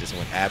face just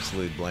went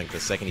absolutely blank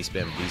the second he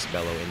spammed Beast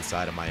Bellow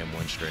inside of my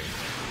M1 string.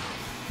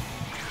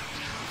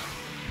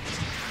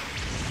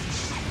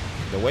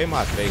 The way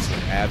my face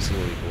went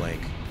absolutely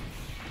blank.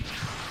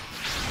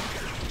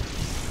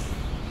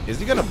 Is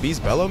he gonna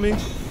Beast Bellow me?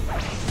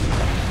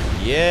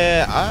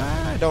 Yeah,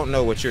 I don't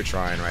know what you're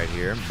trying right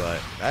here, but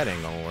that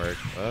ain't gonna work.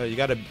 You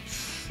got a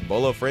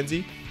Bolo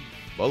Frenzy?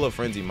 Bolo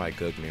Frenzy might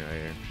cook me right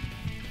here.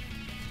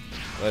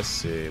 Let's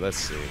see, let's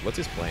see. What's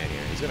his plan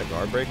here? He's gonna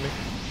guard break me?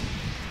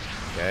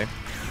 Okay.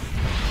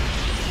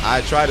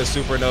 I tried a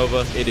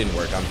Supernova. It didn't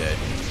work. I'm dead.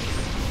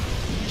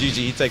 GG,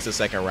 he takes the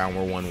second round.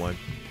 We're 1-1.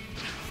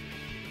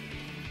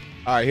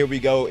 Alright, here we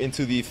go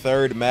into the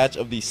third match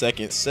of the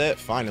second set.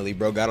 Finally,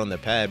 bro got on the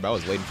pad, but I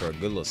was waiting for a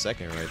good little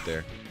second right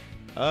there.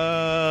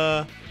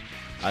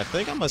 I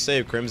think I'm gonna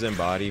save Crimson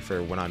Body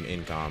for when I'm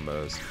in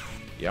combos.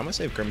 Yeah, I'm gonna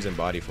save Crimson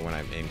Body for when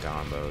I'm in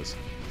combos.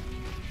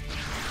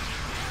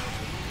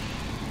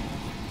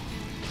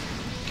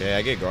 Okay,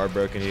 I get guard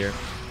broken here.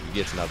 He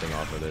gets nothing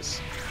off of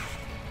this.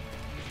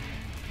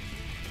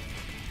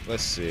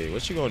 Let's see.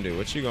 What you gonna do?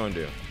 What you gonna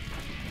do?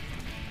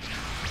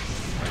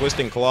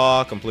 Twisting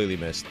claw, completely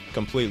missed.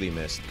 Completely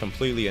missed.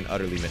 Completely and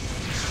utterly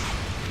missed.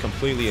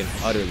 Completely and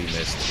utterly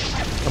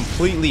missed.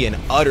 Completely and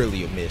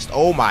utterly missed.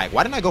 Oh my,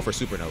 why didn't I go for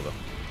supernova?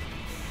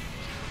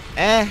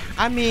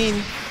 I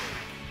mean,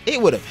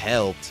 it would have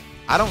helped.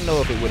 I don't know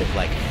if it would have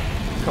like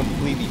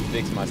completely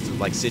fixed my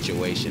like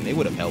situation. It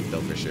would have helped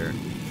though for sure.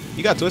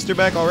 You got Twister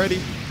back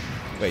already?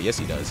 Wait, yes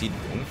he does.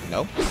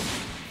 No.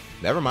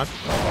 Never mind.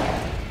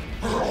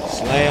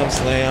 Slam,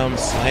 slam,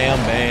 slam,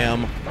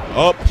 bam.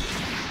 Up.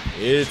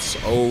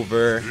 It's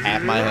over.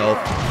 Half my health.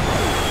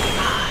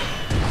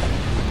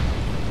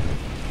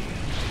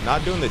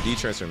 Not doing the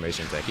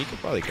detransformation tech. He could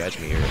probably catch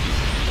me here.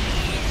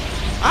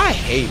 I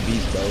hate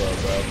Beast Bellow,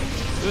 bro.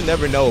 You'll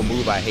never know a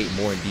move I hate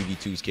more in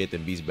DV2's kit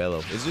than Beast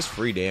Bellow. It's just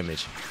free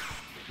damage.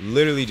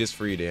 Literally just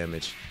free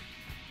damage.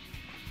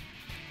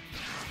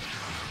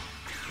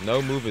 No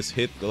move has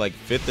fit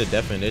the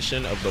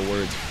definition of the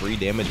words free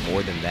damage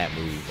more than that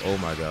move. Oh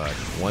my god.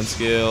 One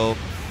skill.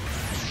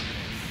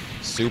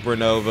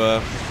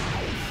 Supernova.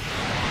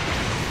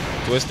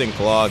 Twisting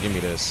claw, give me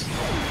this.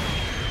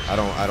 I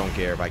don't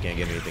care if I can't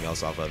get anything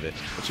else off of it.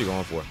 What you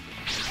going for?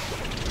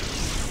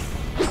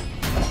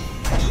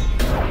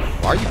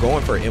 Why are you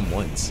going for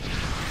M1s?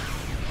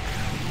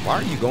 Why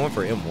are you going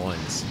for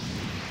M1s?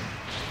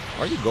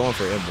 Why are you going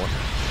for M1?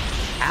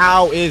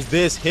 How is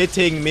this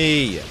hitting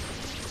me?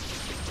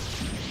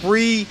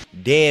 Free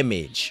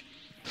damage.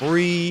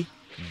 Free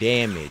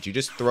damage. You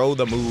just throw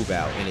the move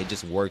out and it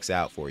just works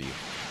out for you.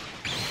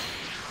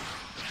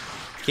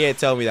 Can't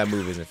tell me that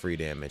move isn't free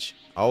damage.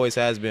 Always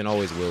has been,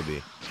 always will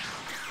be.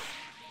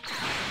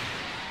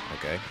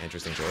 Okay,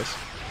 interesting choice.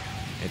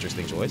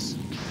 Interesting choice.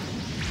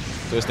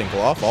 Twisting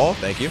claw, fall,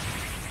 thank you.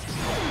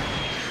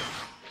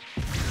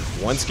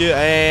 One skill,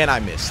 and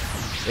I missed.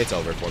 It's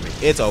over for me.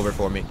 It's over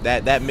for me.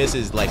 That miss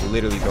is like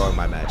literally throwing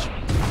my match.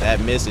 That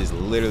miss is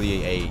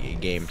literally a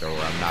game thrower,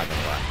 I'm not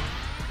gonna lie.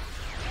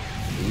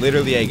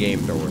 Literally a game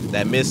thrower.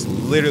 That miss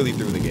literally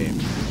threw the game.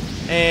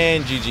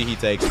 And GG, he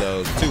takes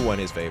those. 2-1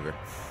 his favor.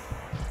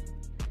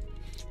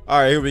 All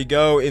right, here we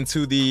go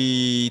into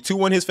the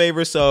 2-1 his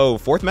favor. So,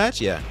 fourth match?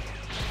 Yeah.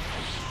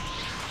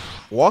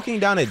 Walking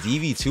down a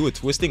DV2 with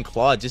Twisting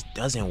Claw just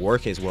doesn't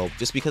work as well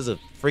just because of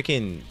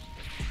freaking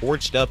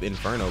Torched Up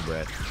Inferno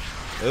Breath.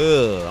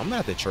 Ugh, I'm gonna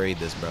have to trade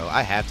this, bro.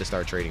 I have to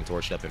start trading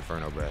Torched Up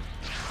Inferno Breath.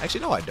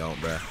 Actually, no, I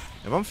don't, bro.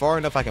 If I'm far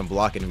enough, I can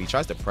block it. If he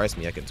tries to press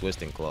me, I can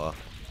Twisting Claw.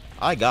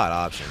 I got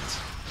options.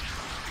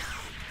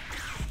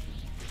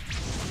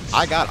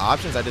 I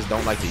just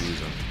don't like to use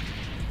them.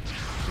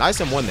 Nice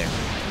M1 there.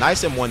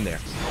 Nice M1 there.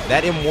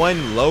 That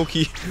M1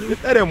 low-key,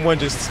 that M1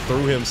 just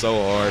threw him so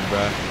hard,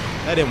 bro.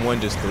 That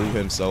M1 just threw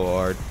him so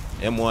hard.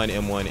 M1,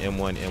 M1,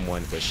 M1,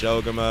 M1 for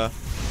Shogama.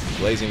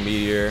 Blazing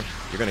Meteor.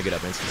 You're going to get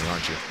up instantly,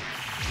 aren't you?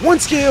 One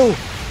skill!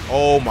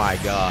 Oh my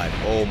god.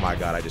 Oh my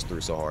god. I just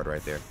threw so hard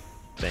right there.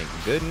 Thank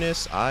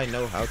goodness I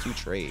know how to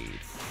trade.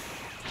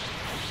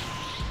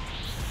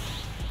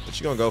 What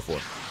you going to go for?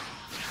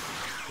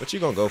 What you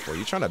going to go for?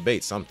 You trying to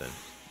bait something.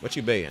 What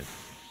you baiting?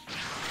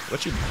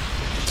 What you...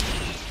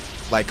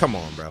 Like, come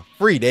on, bro.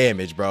 Free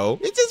damage, bro.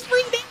 It's just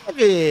free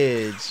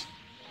damage.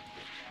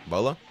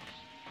 Bolo?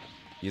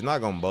 He's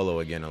not going to Bolo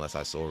again unless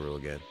I Soul Rule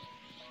again.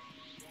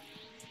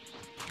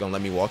 Gonna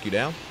let me walk you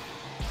down?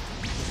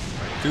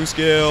 2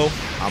 skill.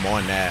 I'm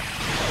on that.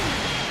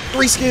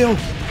 3 skill.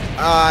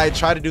 I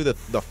tried to do the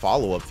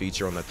follow-up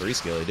feature on the 3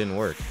 skill. It didn't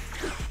work.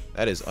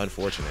 That is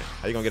unfortunate.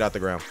 How you gonna get out the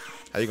ground?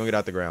 How you gonna get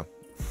out the ground?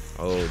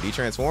 Oh,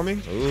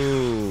 detransforming?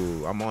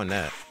 Ooh, I'm on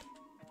that.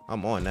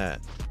 I'm on that.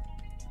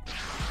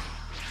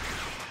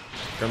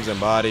 Crimson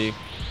Body.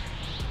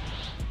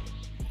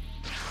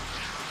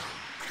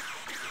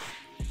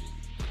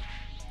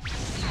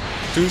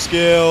 Two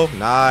skill.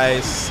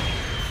 Nice.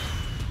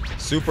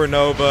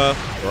 Supernova.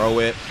 Throw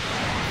it.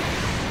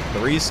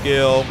 3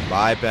 skill.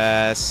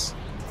 Bypass.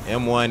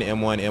 M1,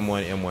 M1,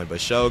 M1, M1.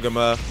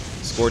 Bashogama.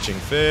 Scorching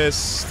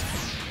Fist.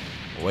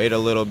 Wait a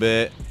little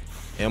bit.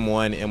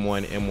 M1,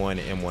 M1, M1,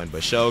 M1.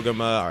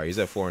 Bashogama. Alright, he's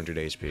at 400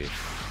 HP.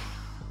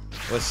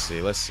 Let's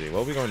see. Let's see.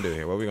 What are we going to do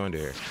here? What are we going to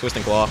do here?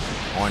 Twisting Claw.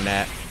 On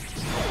that.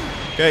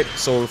 Okay,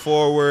 so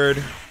forward.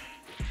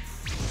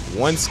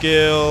 1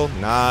 skill.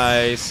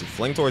 Nice.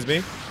 Fling towards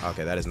me.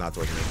 Okay, that is not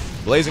towards me.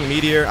 Blazing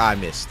Meteor. I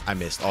missed. I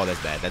missed. Oh,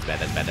 that's bad. That's bad.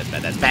 That's bad. That's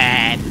bad. That's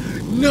bad.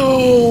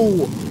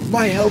 No!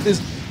 My health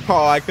is...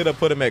 Oh, I could have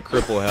put him at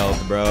cripple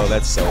health, bro.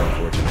 That's so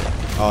unfortunate.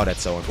 Oh,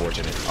 that's so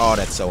unfortunate. Oh,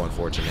 that's so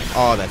unfortunate.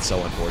 Oh, that's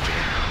so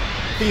unfortunate.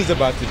 He's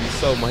about to do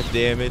so much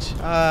damage.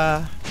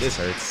 This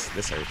hurts.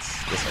 This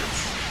hurts. This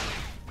hurts.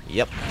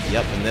 Yep.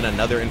 Yep. And then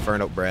another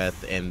Inferno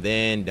Breath. And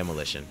then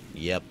Demolition.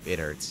 Yep. It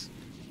hurts.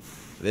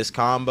 This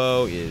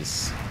combo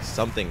is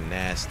something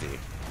nasty.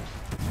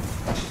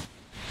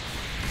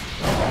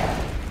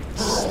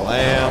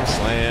 Slam,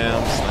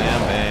 slam,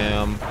 slam,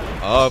 bam.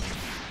 Up.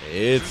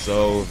 It's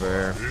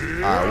over.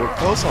 Alright, we're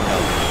close on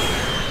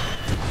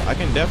health. I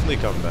can definitely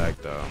come back,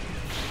 though.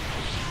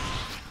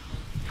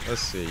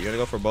 Let's see. You gonna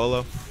go for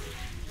Bolo?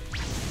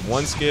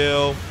 One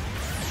skill.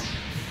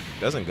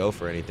 Doesn't go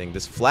for anything.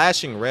 This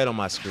flashing red on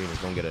my screen is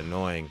gonna get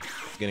annoying.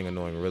 It's getting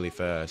annoying really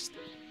fast.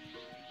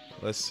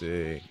 Let's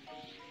see.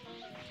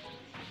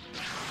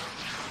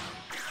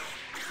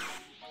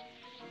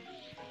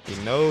 He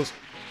knows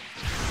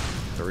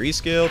 3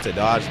 skill to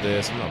dodge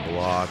this. I'm gonna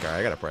block. Alright,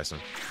 I gotta press him.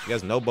 He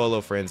has no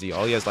Bolo Frenzy.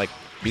 All he has like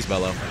Beast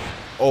Bellow.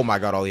 Oh my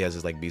god, all he has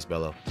is like Beast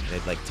Bellow.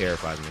 It like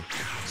terrifies me.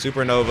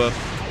 Supernova.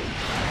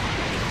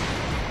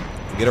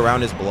 Get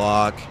around his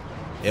block.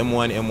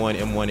 M1, M1,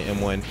 M1,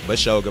 M1.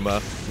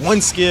 Bashogama.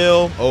 1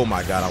 skill. Oh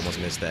my god, I almost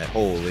missed that.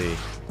 Holy.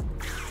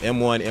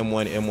 M1,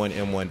 M1, M1,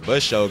 M1.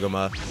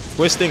 Bashogama.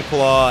 Twisting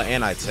Claw,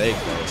 and I take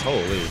those.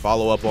 Holy.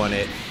 Follow up on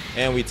it.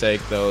 And we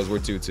take those. We're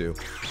 2-2.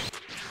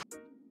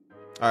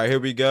 Alright, here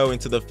we go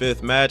into the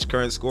 5th match.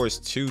 Current score is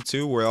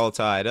 2-2. We're all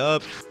tied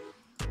up.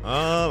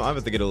 I'm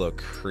about to get a little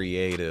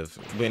creative.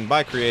 And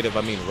by creative,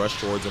 I mean rush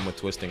towards him with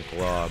Twisting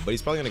Claw. But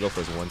he's probably going to go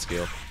for his 1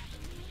 skill.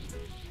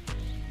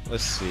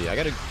 Let's see.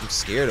 I'm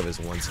scared of his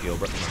 1 skill,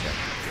 bro. Okay.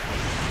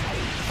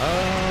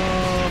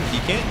 He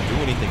can't do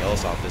anything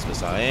else off this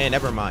besides.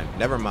 Never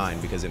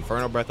mind, because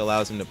Inferno Breath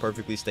allows him to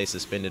perfectly stay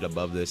suspended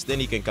above this. Then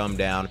he can come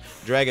down,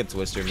 Dragon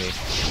Twister me.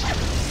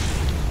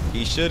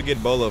 He should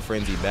get Bolo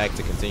Frenzy back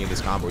to continue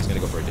this combo. He's gonna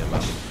go for a demo.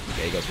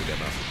 Okay, he goes for a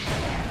demo.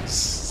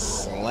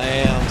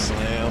 Slam,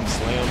 slam,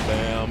 slam,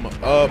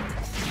 bam, up.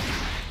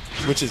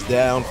 Which is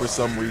down for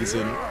some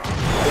reason.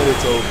 Then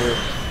it's over.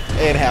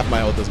 And half my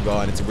health is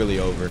gone. It's really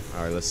over.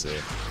 Alright, let's see.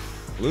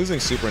 Losing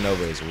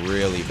Supernova is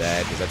really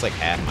bad because that's like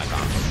half my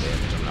combo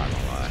damage, I'm not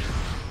gonna lie.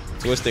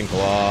 Twisting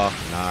Claw,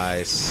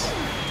 nice.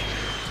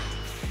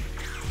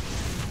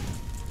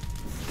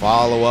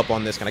 Follow up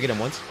on this. Can I get him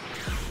once?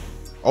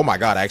 Oh my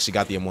god, I actually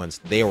got the M1s.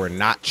 They were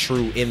not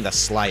true in the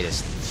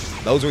slightest.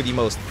 Those were the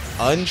most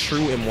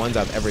untrue M1s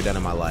I've ever done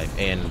in my life.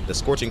 And the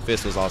Scorching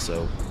Fist was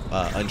also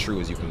untrue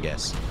as you can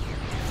guess.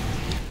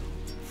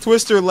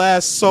 Twister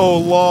lasts so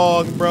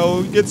long,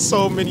 bro. He gets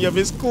so many of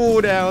his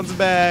cooldowns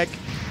back.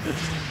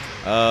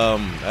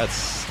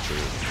 That's true.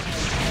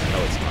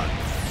 No, it's not.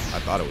 I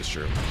thought it was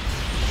true.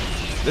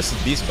 This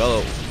is Beast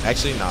Bellow.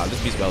 Actually, nah,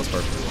 this Beast Bellow is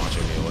perfectly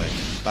launching me away.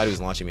 Thought he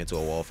was launching me into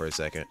a wall for a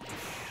second.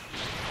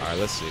 Alright,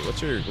 let's see.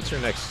 What's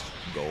your next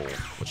goal?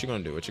 What you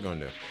gonna do? What you gonna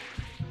do?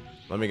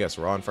 Let me guess.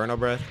 Raw Inferno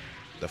Breath?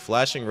 The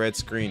flashing red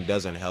screen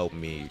doesn't help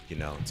me, you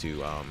know,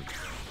 to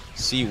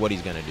see what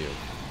he's gonna do.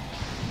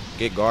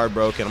 Get guard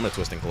broken. I'm gonna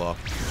Twisting Claw.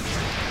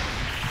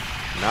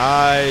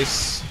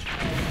 Nice.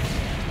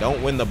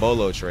 Don't win the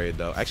Bolo trade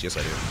though. Actually, yes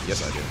I do.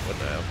 Yes I do. What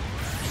the hell?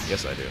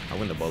 Yes I do. I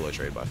win the Bolo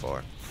trade by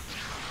far.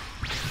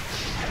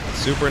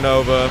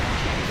 Supernova.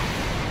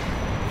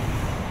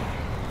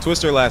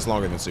 Twister lasts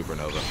longer than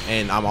Supernova.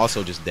 And I'm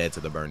also just dead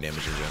to the burn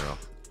damage in general.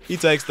 He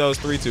takes those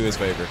 3 to his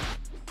favor.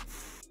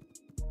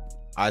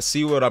 I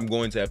see what I'm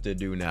going to have to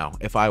do now.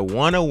 If I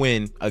want to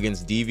win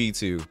against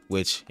DV2,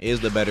 which is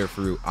the better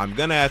fruit, I'm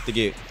going to have to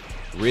get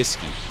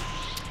risky.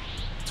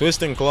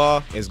 Twisting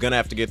Claw is going to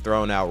have to get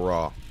thrown out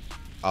raw.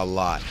 A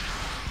lot.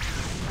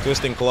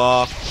 Twisting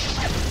Claw.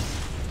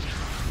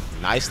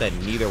 Nice that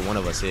neither one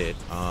of us hit.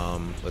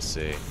 Let's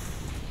see.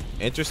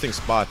 Interesting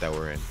spot that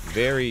we're in.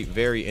 Very,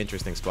 very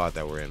interesting spot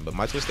that we're in. But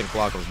my Twisting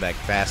Claw comes back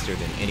faster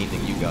than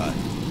anything you got.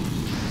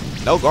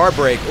 No guard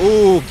break.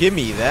 Ooh, give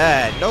me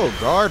that. No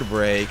guard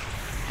break.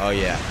 Oh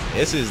yeah.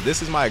 This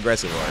is my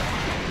aggressive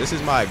arc. This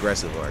is my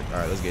aggressive arc.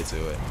 Alright, let's get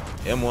to it.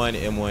 M1,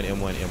 M1,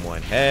 M1,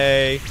 M1.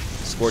 Hey.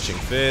 Scorching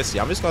Fist.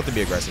 Yeah, I'm just going to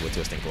be aggressive with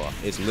Twisting Claw.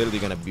 It's literally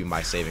going to be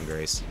my saving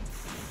grace.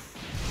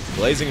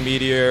 Blazing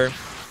Meteor.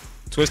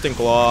 Twisting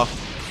Claw.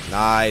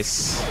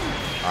 Nice.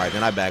 Alright,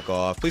 then I back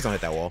off. Please don't hit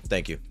that wall.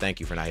 Thank you.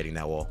 Thank you for not hitting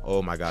that wall.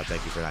 Oh my god,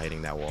 thank you for not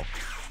hitting that wall.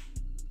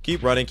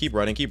 Keep running, keep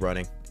running, keep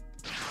running.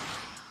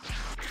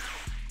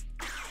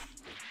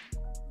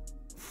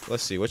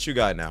 Let's see. What you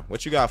got now?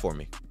 What you got for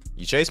me?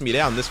 You chased me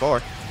down this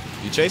far.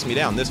 You chased me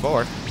down this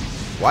far.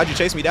 Why'd you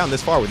chase me down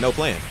this far with no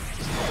plan?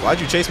 Why'd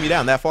you chase me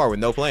down that far with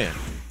no plan?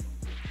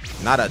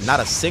 Not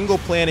a single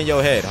plan in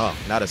your head, huh?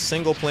 Not a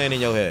single plan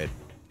in your head.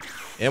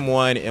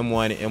 M1,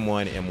 M1,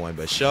 M1, M1.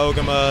 But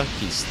Shogama,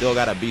 he's still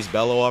got a Beast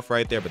Bellow off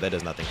right there, but that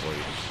does nothing for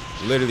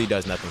you. Literally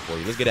does nothing for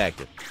you. Let's get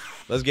active.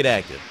 Let's get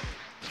active.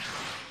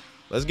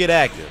 Let's get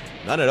active.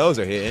 None of those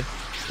are hitting.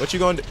 What you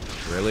gonna do?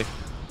 Really?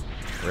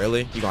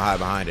 Really? You gonna hide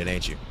behind it,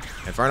 ain't you?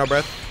 Inferno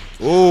Breath?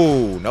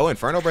 Ooh, no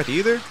Inferno Breath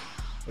either?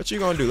 What you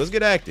gonna do? Let's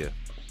get active.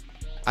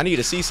 I need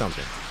to see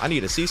something. I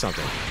need to see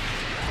something.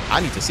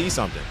 I need to see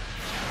something.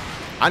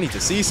 I need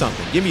to see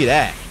something. Give me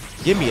that.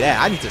 Give me that.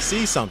 I need to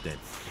see something.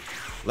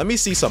 Let me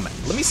see some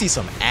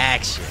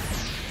action.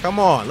 Come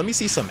on, let me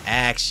see some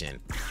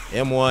action.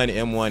 M1,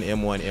 M1,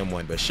 M1,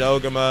 M1. But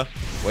Shogama,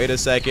 wait a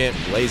second.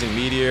 Blazing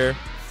Meteor.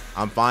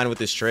 I'm fine with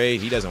this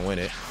trade. He doesn't win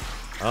it.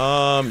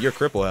 You're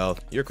cripple health.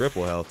 You're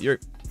cripple health. You're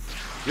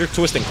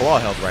Twisting Claw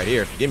health right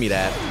here. Give me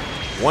that.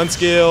 1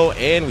 skill,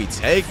 and we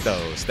take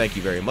those. Thank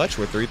you very much.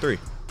 We're 3-3.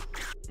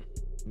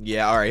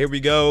 Yeah, all right, here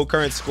we go.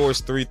 Current score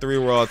is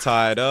 3-3. We're all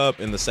tied up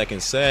in the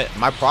second set.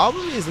 My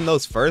problem is in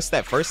that first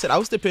set, I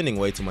was depending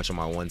way too much on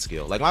my one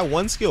skill. Like, my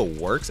one skill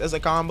works as a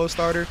combo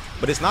starter,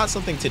 but it's not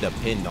something to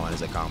depend on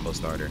as a combo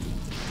starter.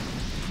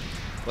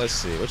 Let's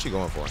see. What you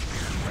going for?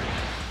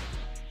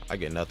 I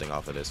get nothing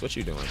off of this. What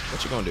you doing?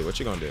 What you gonna do? What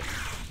you gonna do?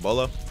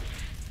 Bolo?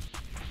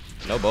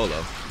 No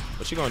bolo.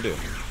 What you gonna do?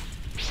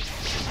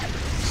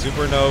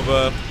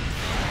 Supernova.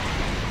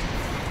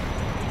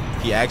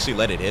 He actually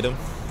let it hit him.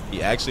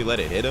 He actually let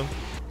it hit him.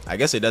 I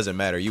guess it doesn't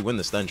matter. You win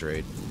the stun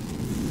trade.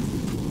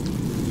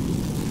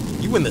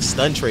 You win the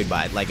stun trade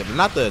by like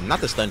not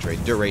the stun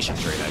trade, duration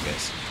trade, I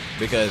guess.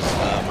 Because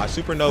my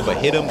supernova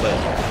hit him, but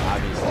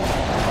obviously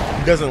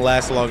he doesn't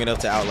last long enough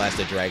to outlast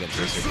the Dragon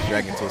Twister.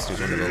 Dragon Twister is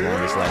one of the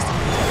longest lasting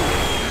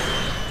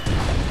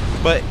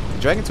moves. But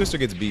Dragon Twister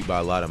gets beat by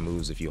a lot of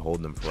moves if you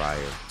hold them prior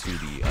to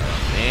the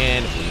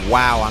man.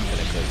 Wow, I'm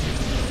gonna cook you.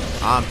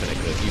 I'm gonna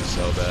cook you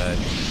so bad.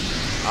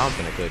 I'm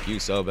gonna cook you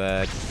so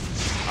bad.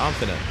 I'm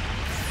finna.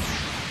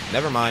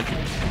 Never mind.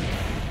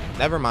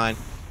 Never mind.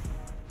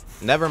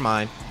 Never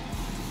mind.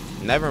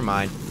 Never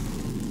mind.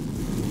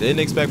 Didn't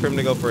expect for him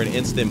to go for an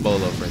instant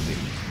bolo frenzy.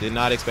 Did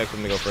not expect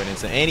him to go for an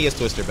instant. And he has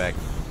Twister back.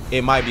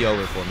 It might be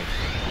over for me.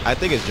 I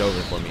think it's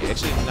over for me.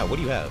 Actually, no. What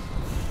do you have?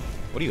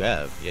 What do you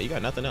have? Yeah, you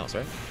got nothing else,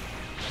 right?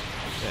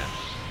 Yeah.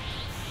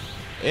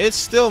 It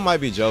still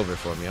might be Jover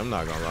for me. I'm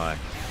not gonna lie.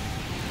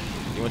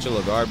 You want your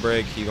little guard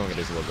break? He's gonna get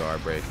his little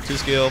guard break. 2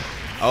 skill.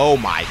 Oh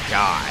my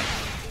god.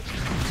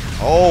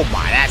 Oh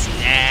my, that's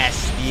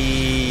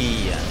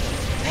nasty.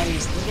 That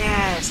is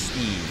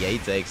nasty. Yeah, he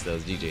takes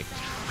those. GG.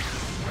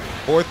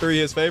 4-3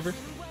 his favor.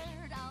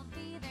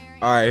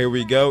 All right, here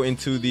we go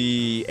into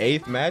the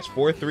 8th match.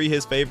 4-3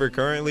 his favor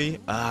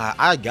currently.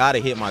 I gotta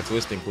hit my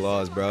twisting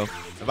claws, bro.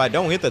 If I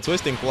don't hit the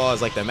twisting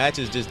claws, like the match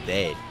is just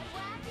dead.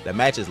 The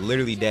match is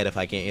literally dead if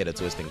I can't hit a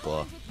twisting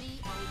claw.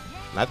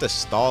 I have to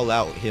stall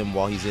out him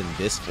while he's in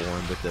this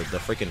form with the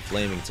freaking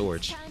flaming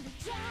torch.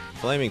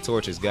 Flaming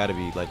torch has got to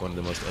be like one of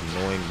the most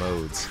annoying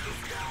modes.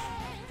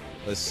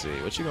 Let's see.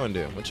 What you gonna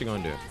do? What you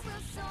gonna do?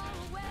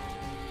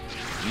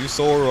 You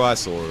Soru, I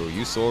Soru.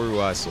 You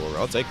Soru, I Soru.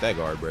 I'll take that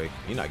guard break.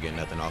 You're not getting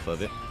nothing off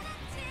of it.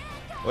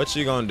 What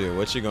you gonna do?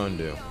 What you gonna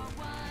do?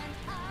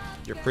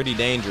 You're pretty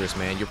dangerous,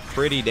 man. You're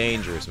pretty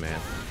dangerous, man.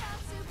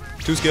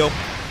 2 skill.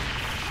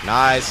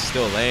 Nice.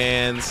 Still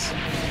lands.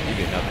 You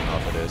get nothing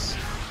off of this.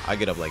 I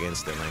get up like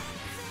instantly.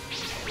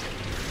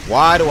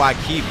 Why do I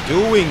keep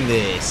doing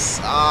this?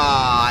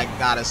 I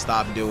gotta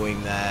stop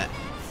doing that.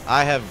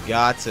 I have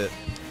got to.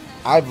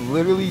 I've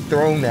literally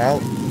thrown out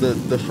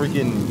the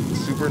freaking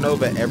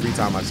supernova every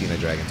time I've seen a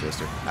Dragon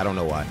Twister. I don't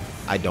know why.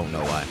 I don't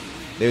know why.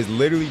 There's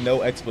literally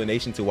no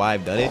explanation to why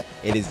I've done it.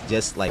 It is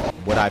just like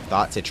what I've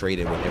thought to trade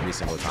it with every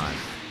single time.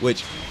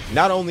 Which,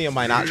 not only am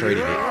I not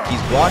trading it,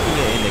 he's blocking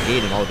it and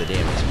negating all the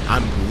damage.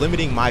 I'm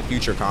limiting my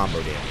future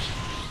combo damage.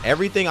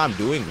 Everything I'm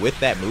doing with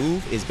that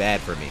move is bad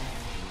for me.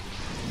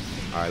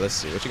 Alright, let's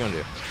see. What you gonna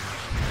do?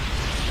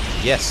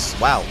 Yes.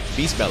 Wow.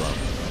 Beast Bellow.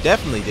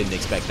 Definitely didn't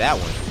expect that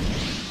one.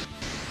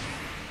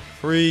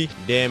 Free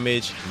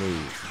damage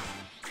move.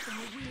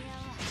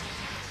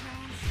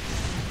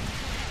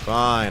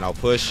 Fine. I'll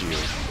push you.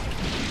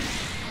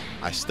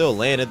 I still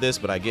landed this,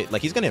 but I get...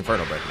 Like, he's gonna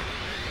Inferno Breath me.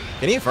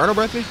 Can he Inferno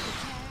Breath me?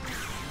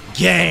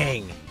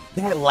 Gang!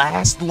 That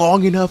lasts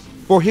long enough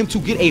for him to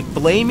get a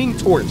flaming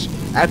torch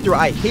after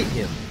I hit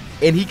him.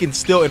 And he can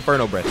still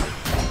Inferno Breath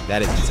me.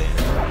 That is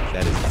insanity.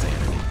 That is insanity.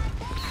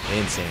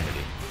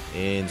 Insanity.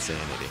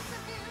 Insanity.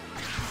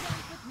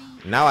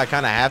 Now I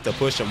kind of have to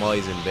push him while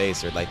he's in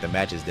base, or like the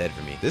match is dead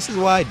for me. This is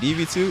why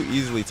DV2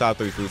 easily top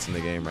 3 fruits in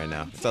the game right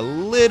now. It's a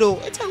little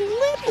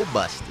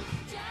busted.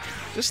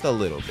 Just a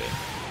little bit.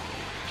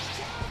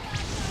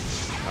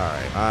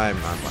 Alright, I'm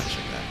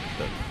punishing that.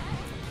 But,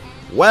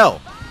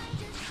 well,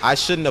 I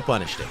shouldn't have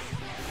punished it.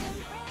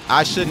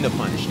 I shouldn't have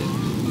punished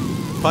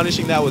it.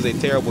 Punishing that was a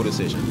terrible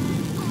decision.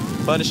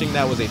 Punishing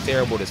that was a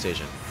terrible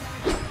decision.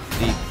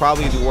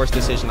 Probably the worst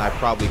decision I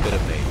probably could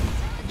have made.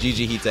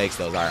 GG, he takes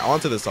those. All right, on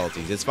to the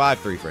salties. It's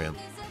 5-3 for him.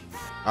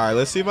 All right,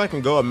 let's see if I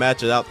can go a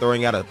match without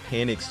throwing out a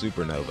panic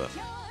supernova.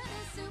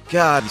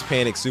 God, these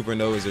panic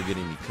supernovas are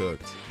getting me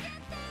cooked.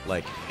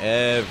 Like,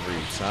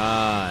 every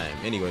time.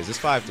 Anyways, it's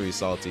 5-3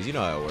 salties. You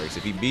know how it works.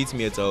 If he beats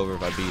me, it's over.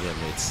 If I beat him,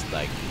 it's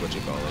like, what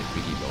you call it.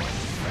 We keep going.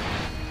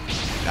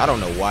 I don't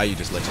know why you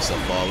just let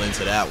yourself fall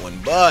into that one,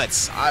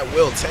 but I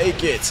will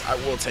take it. I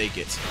will take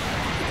it.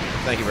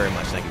 Thank you very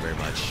much. Thank you very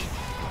much.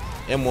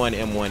 M1,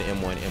 M1,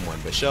 M1, M1.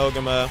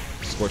 Bashogama.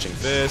 Scorching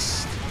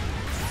Fist.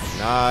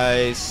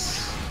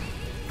 Nice.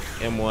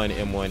 M1,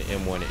 M1,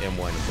 M1,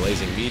 M1.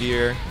 Blazing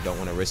Meteor. Don't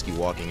want to risk you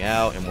walking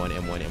out. M1,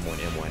 M1, M1,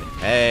 M1.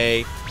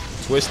 Hey.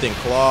 Twisting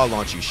Claw.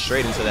 Launch you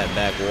straight into that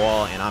back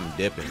wall, and I'm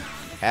dipping.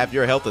 Half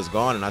your health is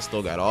gone, and I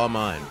still got all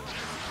mine.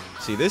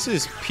 See, this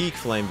is peak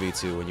Flame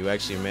V2 when you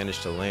actually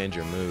manage to land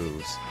your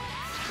moves.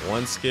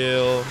 1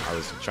 skill. I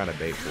was trying to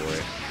bait for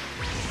it.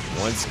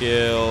 1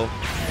 skill.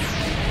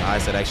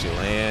 Nice, that actually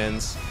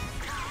lands.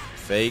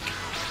 Fake.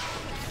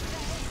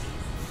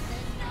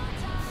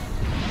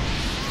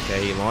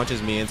 Okay, he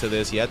launches me into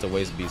this. He had to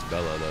waste Beast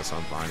Bella, though, so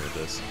I'm fine with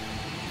this.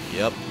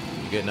 Yep,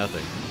 you get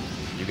nothing.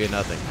 You get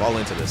nothing. Fall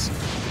into this.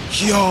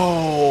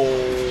 Yo!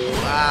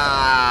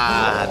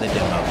 Ah, the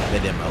demo.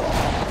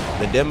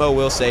 The demo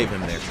will save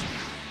him there.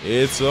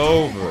 It's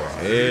over.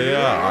 Yeah.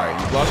 All right,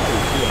 you lost your 2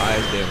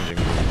 highest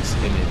damaging moves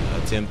in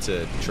an attempt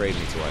to trade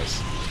me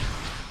twice.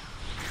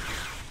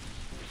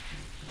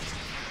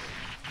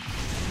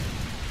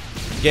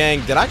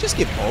 Gang, did I just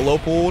get bolo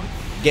pulled?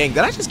 Gang,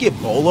 did I just get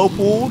bolo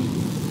pulled?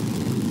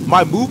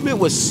 My movement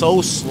was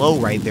so slow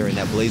right there in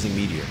that blazing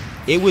meteor.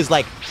 It was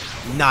like,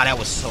 nah, that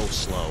was so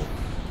slow.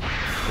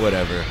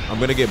 Whatever. I'm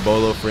gonna get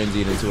bolo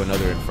frenzied into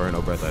another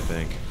inferno breath, I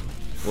think.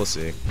 We'll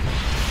see.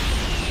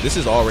 This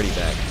is already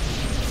back.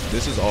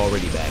 This is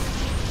already back.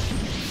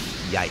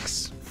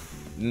 Yikes.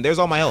 And there's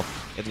all my health.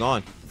 It's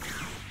gone.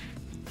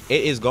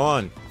 It is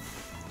gone.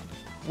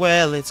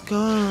 Well, it's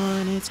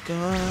gone, it's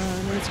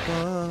gone, it's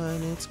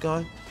gone, it's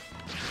gone.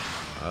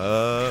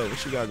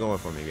 What you got going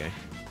for me, gang?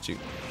 What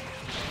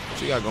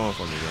you got going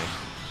for me, gang?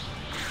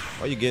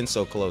 Why are you getting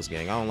so close,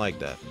 gang? I don't like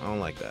that. I don't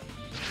like that.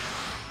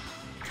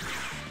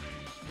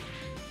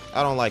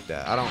 I don't like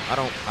that. I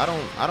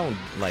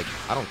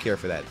don't care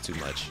for that too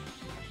much.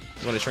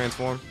 You want to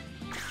transform?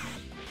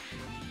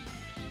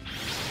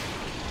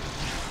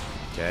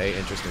 Okay,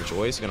 interesting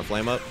choice. Gonna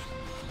flame up.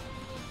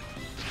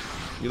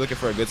 You looking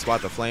for a good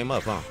spot to flame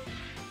up, huh?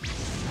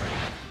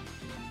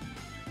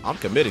 I'm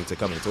committing to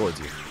coming towards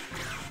you.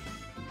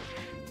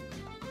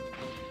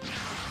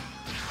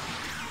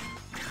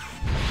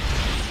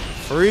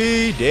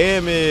 Free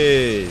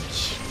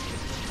damage.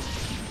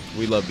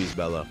 We love Beast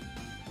Bella.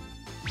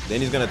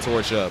 Then he's gonna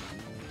torch up,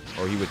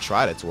 or he would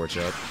try to torch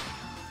up.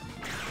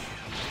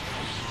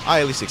 I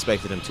at least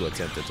expected him to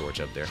attempt to torch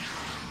up there.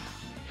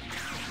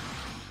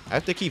 I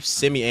have to keep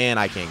Simi, and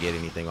I can't get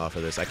anything off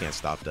of this. I can't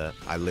stop that.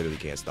 I literally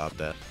can't stop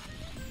that.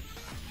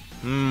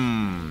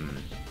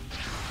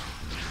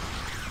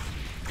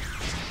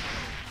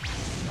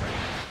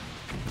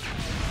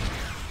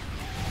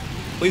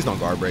 Please don't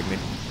guard break me.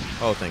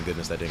 Oh, thank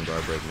goodness that didn't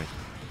guard break me.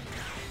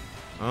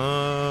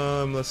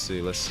 Let's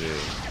see.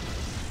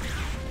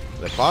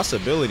 The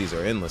possibilities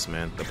are endless,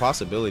 man. The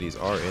possibilities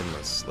are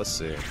endless. Let's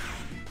see.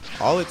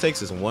 All it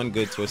takes is one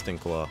good twisting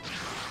claw.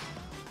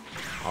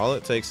 All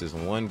it takes is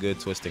one good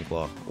twisting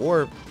claw.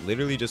 Or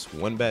literally just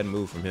one bad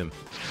move from him.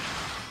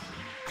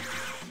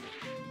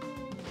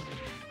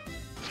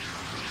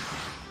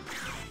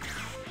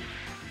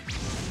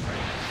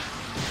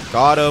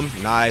 Got him.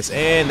 Nice.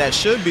 And that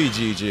should be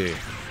GG.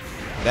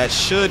 That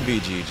should be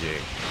GG.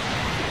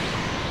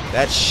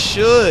 That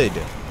should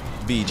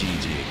be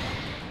GG.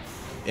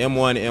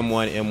 M1,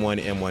 M1, M1,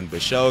 M1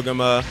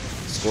 Bashogama.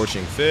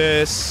 Scorching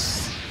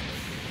Fist.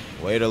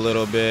 Wait a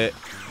little bit.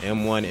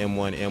 M1,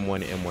 M1,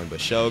 M1, M1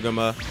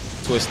 Bashogama.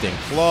 Twisting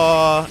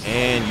Claw.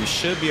 And you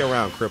should be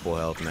around cripple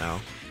health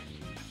now.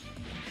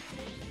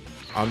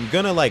 I'm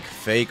gonna like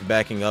fake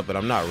backing up, but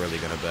I'm not really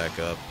gonna back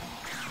up.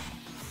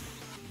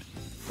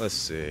 Let's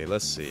see.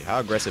 How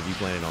aggressive you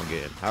planning on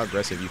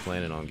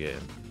getting?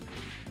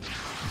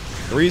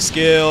 3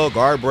 skill,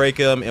 guard break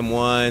him,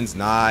 M1s,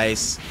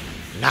 nice.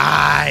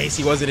 Nice!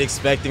 He wasn't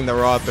expecting the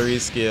raw 3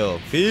 skill.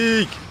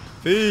 Peek!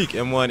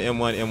 M1,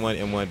 M1, M1,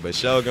 M1,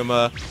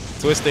 Bashogama,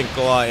 twisting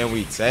claw, and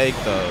we take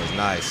those.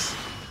 Nice.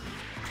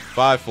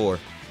 5-4.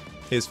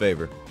 His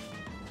favor.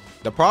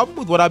 The problem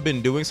with what I've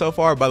been doing so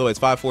far, by the way, it's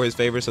 5-4 his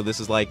favor, so this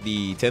is like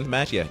the 10th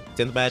match. Yeah,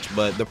 10th match.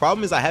 But the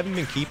problem is I haven't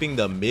been keeping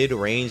the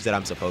mid-range that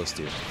I'm supposed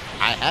to.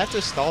 I have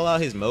to stall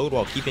out his mode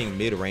while keeping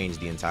mid-range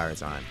the entire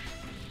time.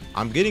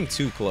 I'm getting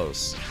too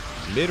close.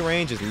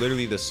 Mid-range is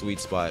literally the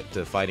sweet spot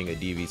to fighting a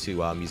DV2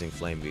 while I'm using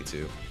Flame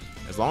V2.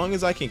 As long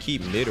as I can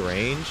keep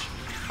mid-range,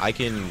 I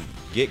can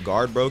get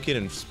guard broken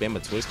and spam a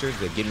twister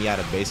to get me out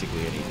of basically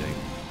anything.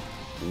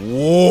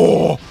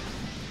 Whoa!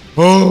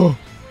 Oh!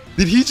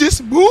 Did he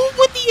just move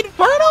with the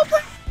Inferno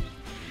Breath?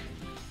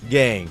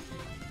 Gang,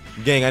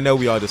 I know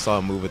we all just saw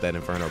him move with that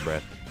Inferno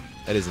Breath.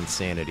 That is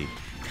insanity.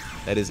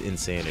 That is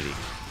insanity.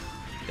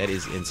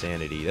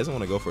 He doesn't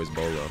want to go for his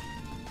bolo.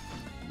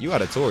 You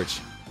got a torch.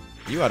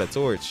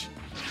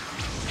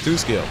 2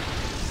 skill.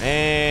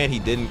 And he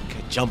didn't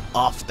jump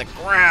off the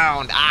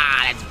ground.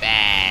 Ah, that's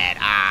bad.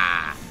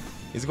 Ah.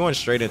 He's going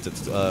straight into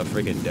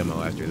freaking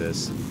demo after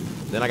this.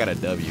 Then I got a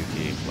W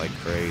key like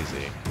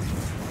crazy.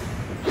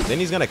 Then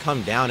he's gonna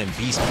come down and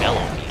beast bell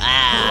on me.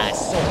 Ah, it's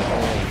so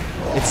annoying.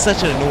 It's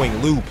such an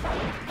annoying loop.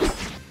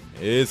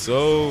 It's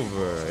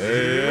over.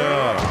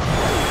 Yeah.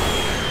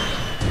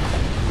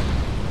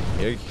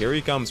 Here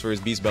he comes for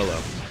his beast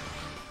bellow.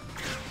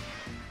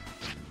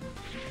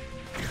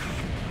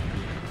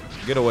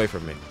 Get away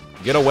from me.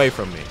 Get away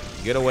from me.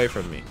 Get away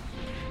from me.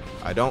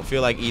 I don't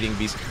feel like eating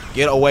beast.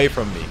 Get away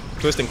from me.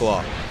 Twisting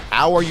claw.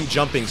 How are you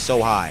jumping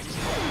so high?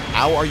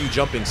 How are you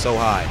jumping so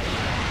high?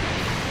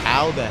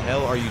 How the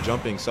hell are you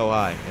jumping so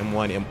high?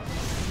 M1, M.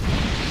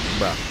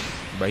 Bruh,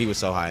 he was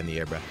so high in the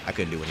air, bruh. I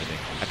couldn't do anything.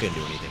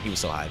 He was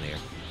so high in the air.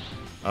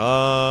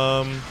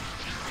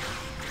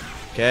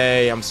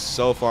 Okay, I'm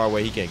so far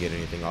away. He can't get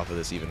anything off of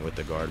this, even with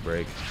the guard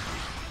break.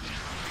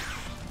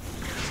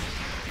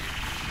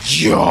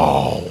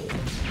 Yo!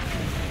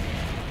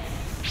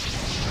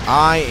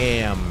 I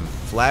am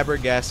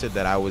flabbergasted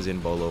that I was in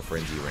Bolo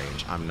Frenzy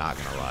range. I'm not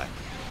gonna lie.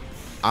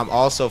 I'm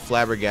also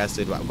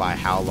flabbergasted by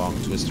how long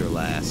Twister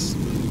lasts.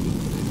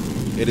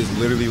 It is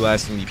literally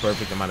lasting the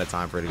perfect amount of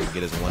time for it to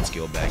get his one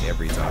skill back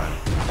every time.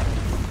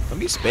 Let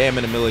me spam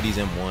in the middle of these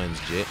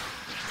M1s, jit.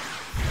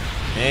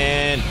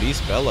 And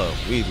Beast Bellow.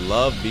 We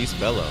love Beast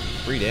Bellow.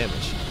 Free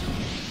damage.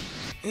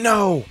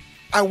 No!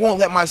 I won't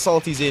let my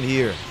salties in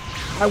here.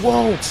 I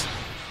won't!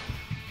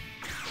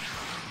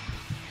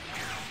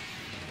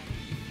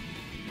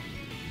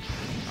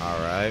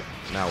 Alright,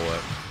 now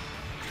what?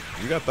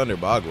 You got Thunder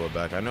Bagua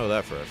back, I know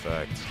that for a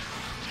fact.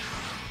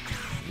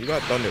 You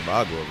got Thunder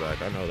Bagua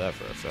back, I know that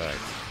for a fact.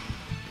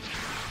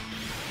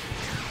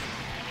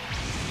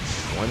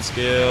 One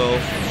skill.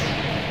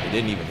 It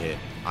didn't even hit.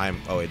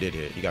 Oh, it did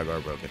hit. He got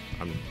guard broken.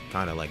 I'm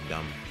kind of like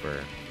dumb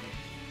for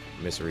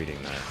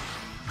misreading that.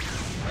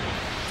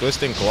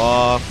 Twisting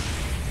Claw.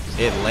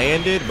 It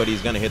landed, but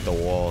he's going to hit the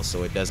wall,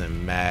 so it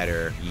doesn't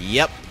matter.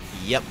 Yep.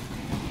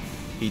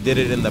 He did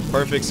it in the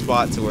perfect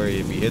spot to where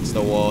if he hits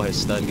the wall,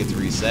 his stun gets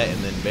reset, and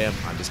then bam,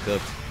 I'm just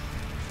cooked.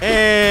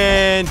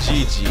 And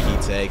GG,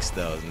 he takes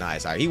those.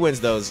 Nice. All right, he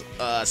wins those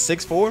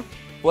 6-4.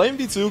 Flame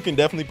V2 can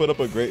definitely put up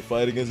a great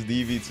fight against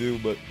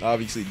DV2, but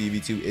obviously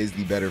DV2 is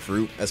the better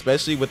fruit,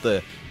 especially with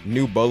the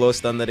new Bolo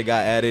stun that it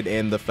got added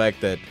and the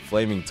fact that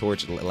Flaming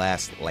Torch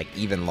lasts like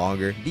even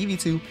longer.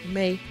 DV2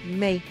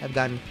 may have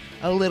gotten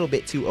a little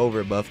bit too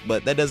overbuffed,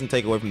 but that doesn't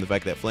take away from the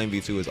fact that Flame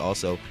V2 is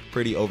also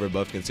pretty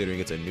overbuffed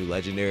considering it's a new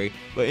legendary.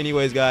 But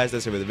anyways, guys,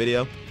 that's it for the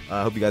video.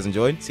 I hope you guys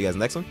enjoyed. See you guys in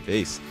the next one.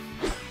 Peace.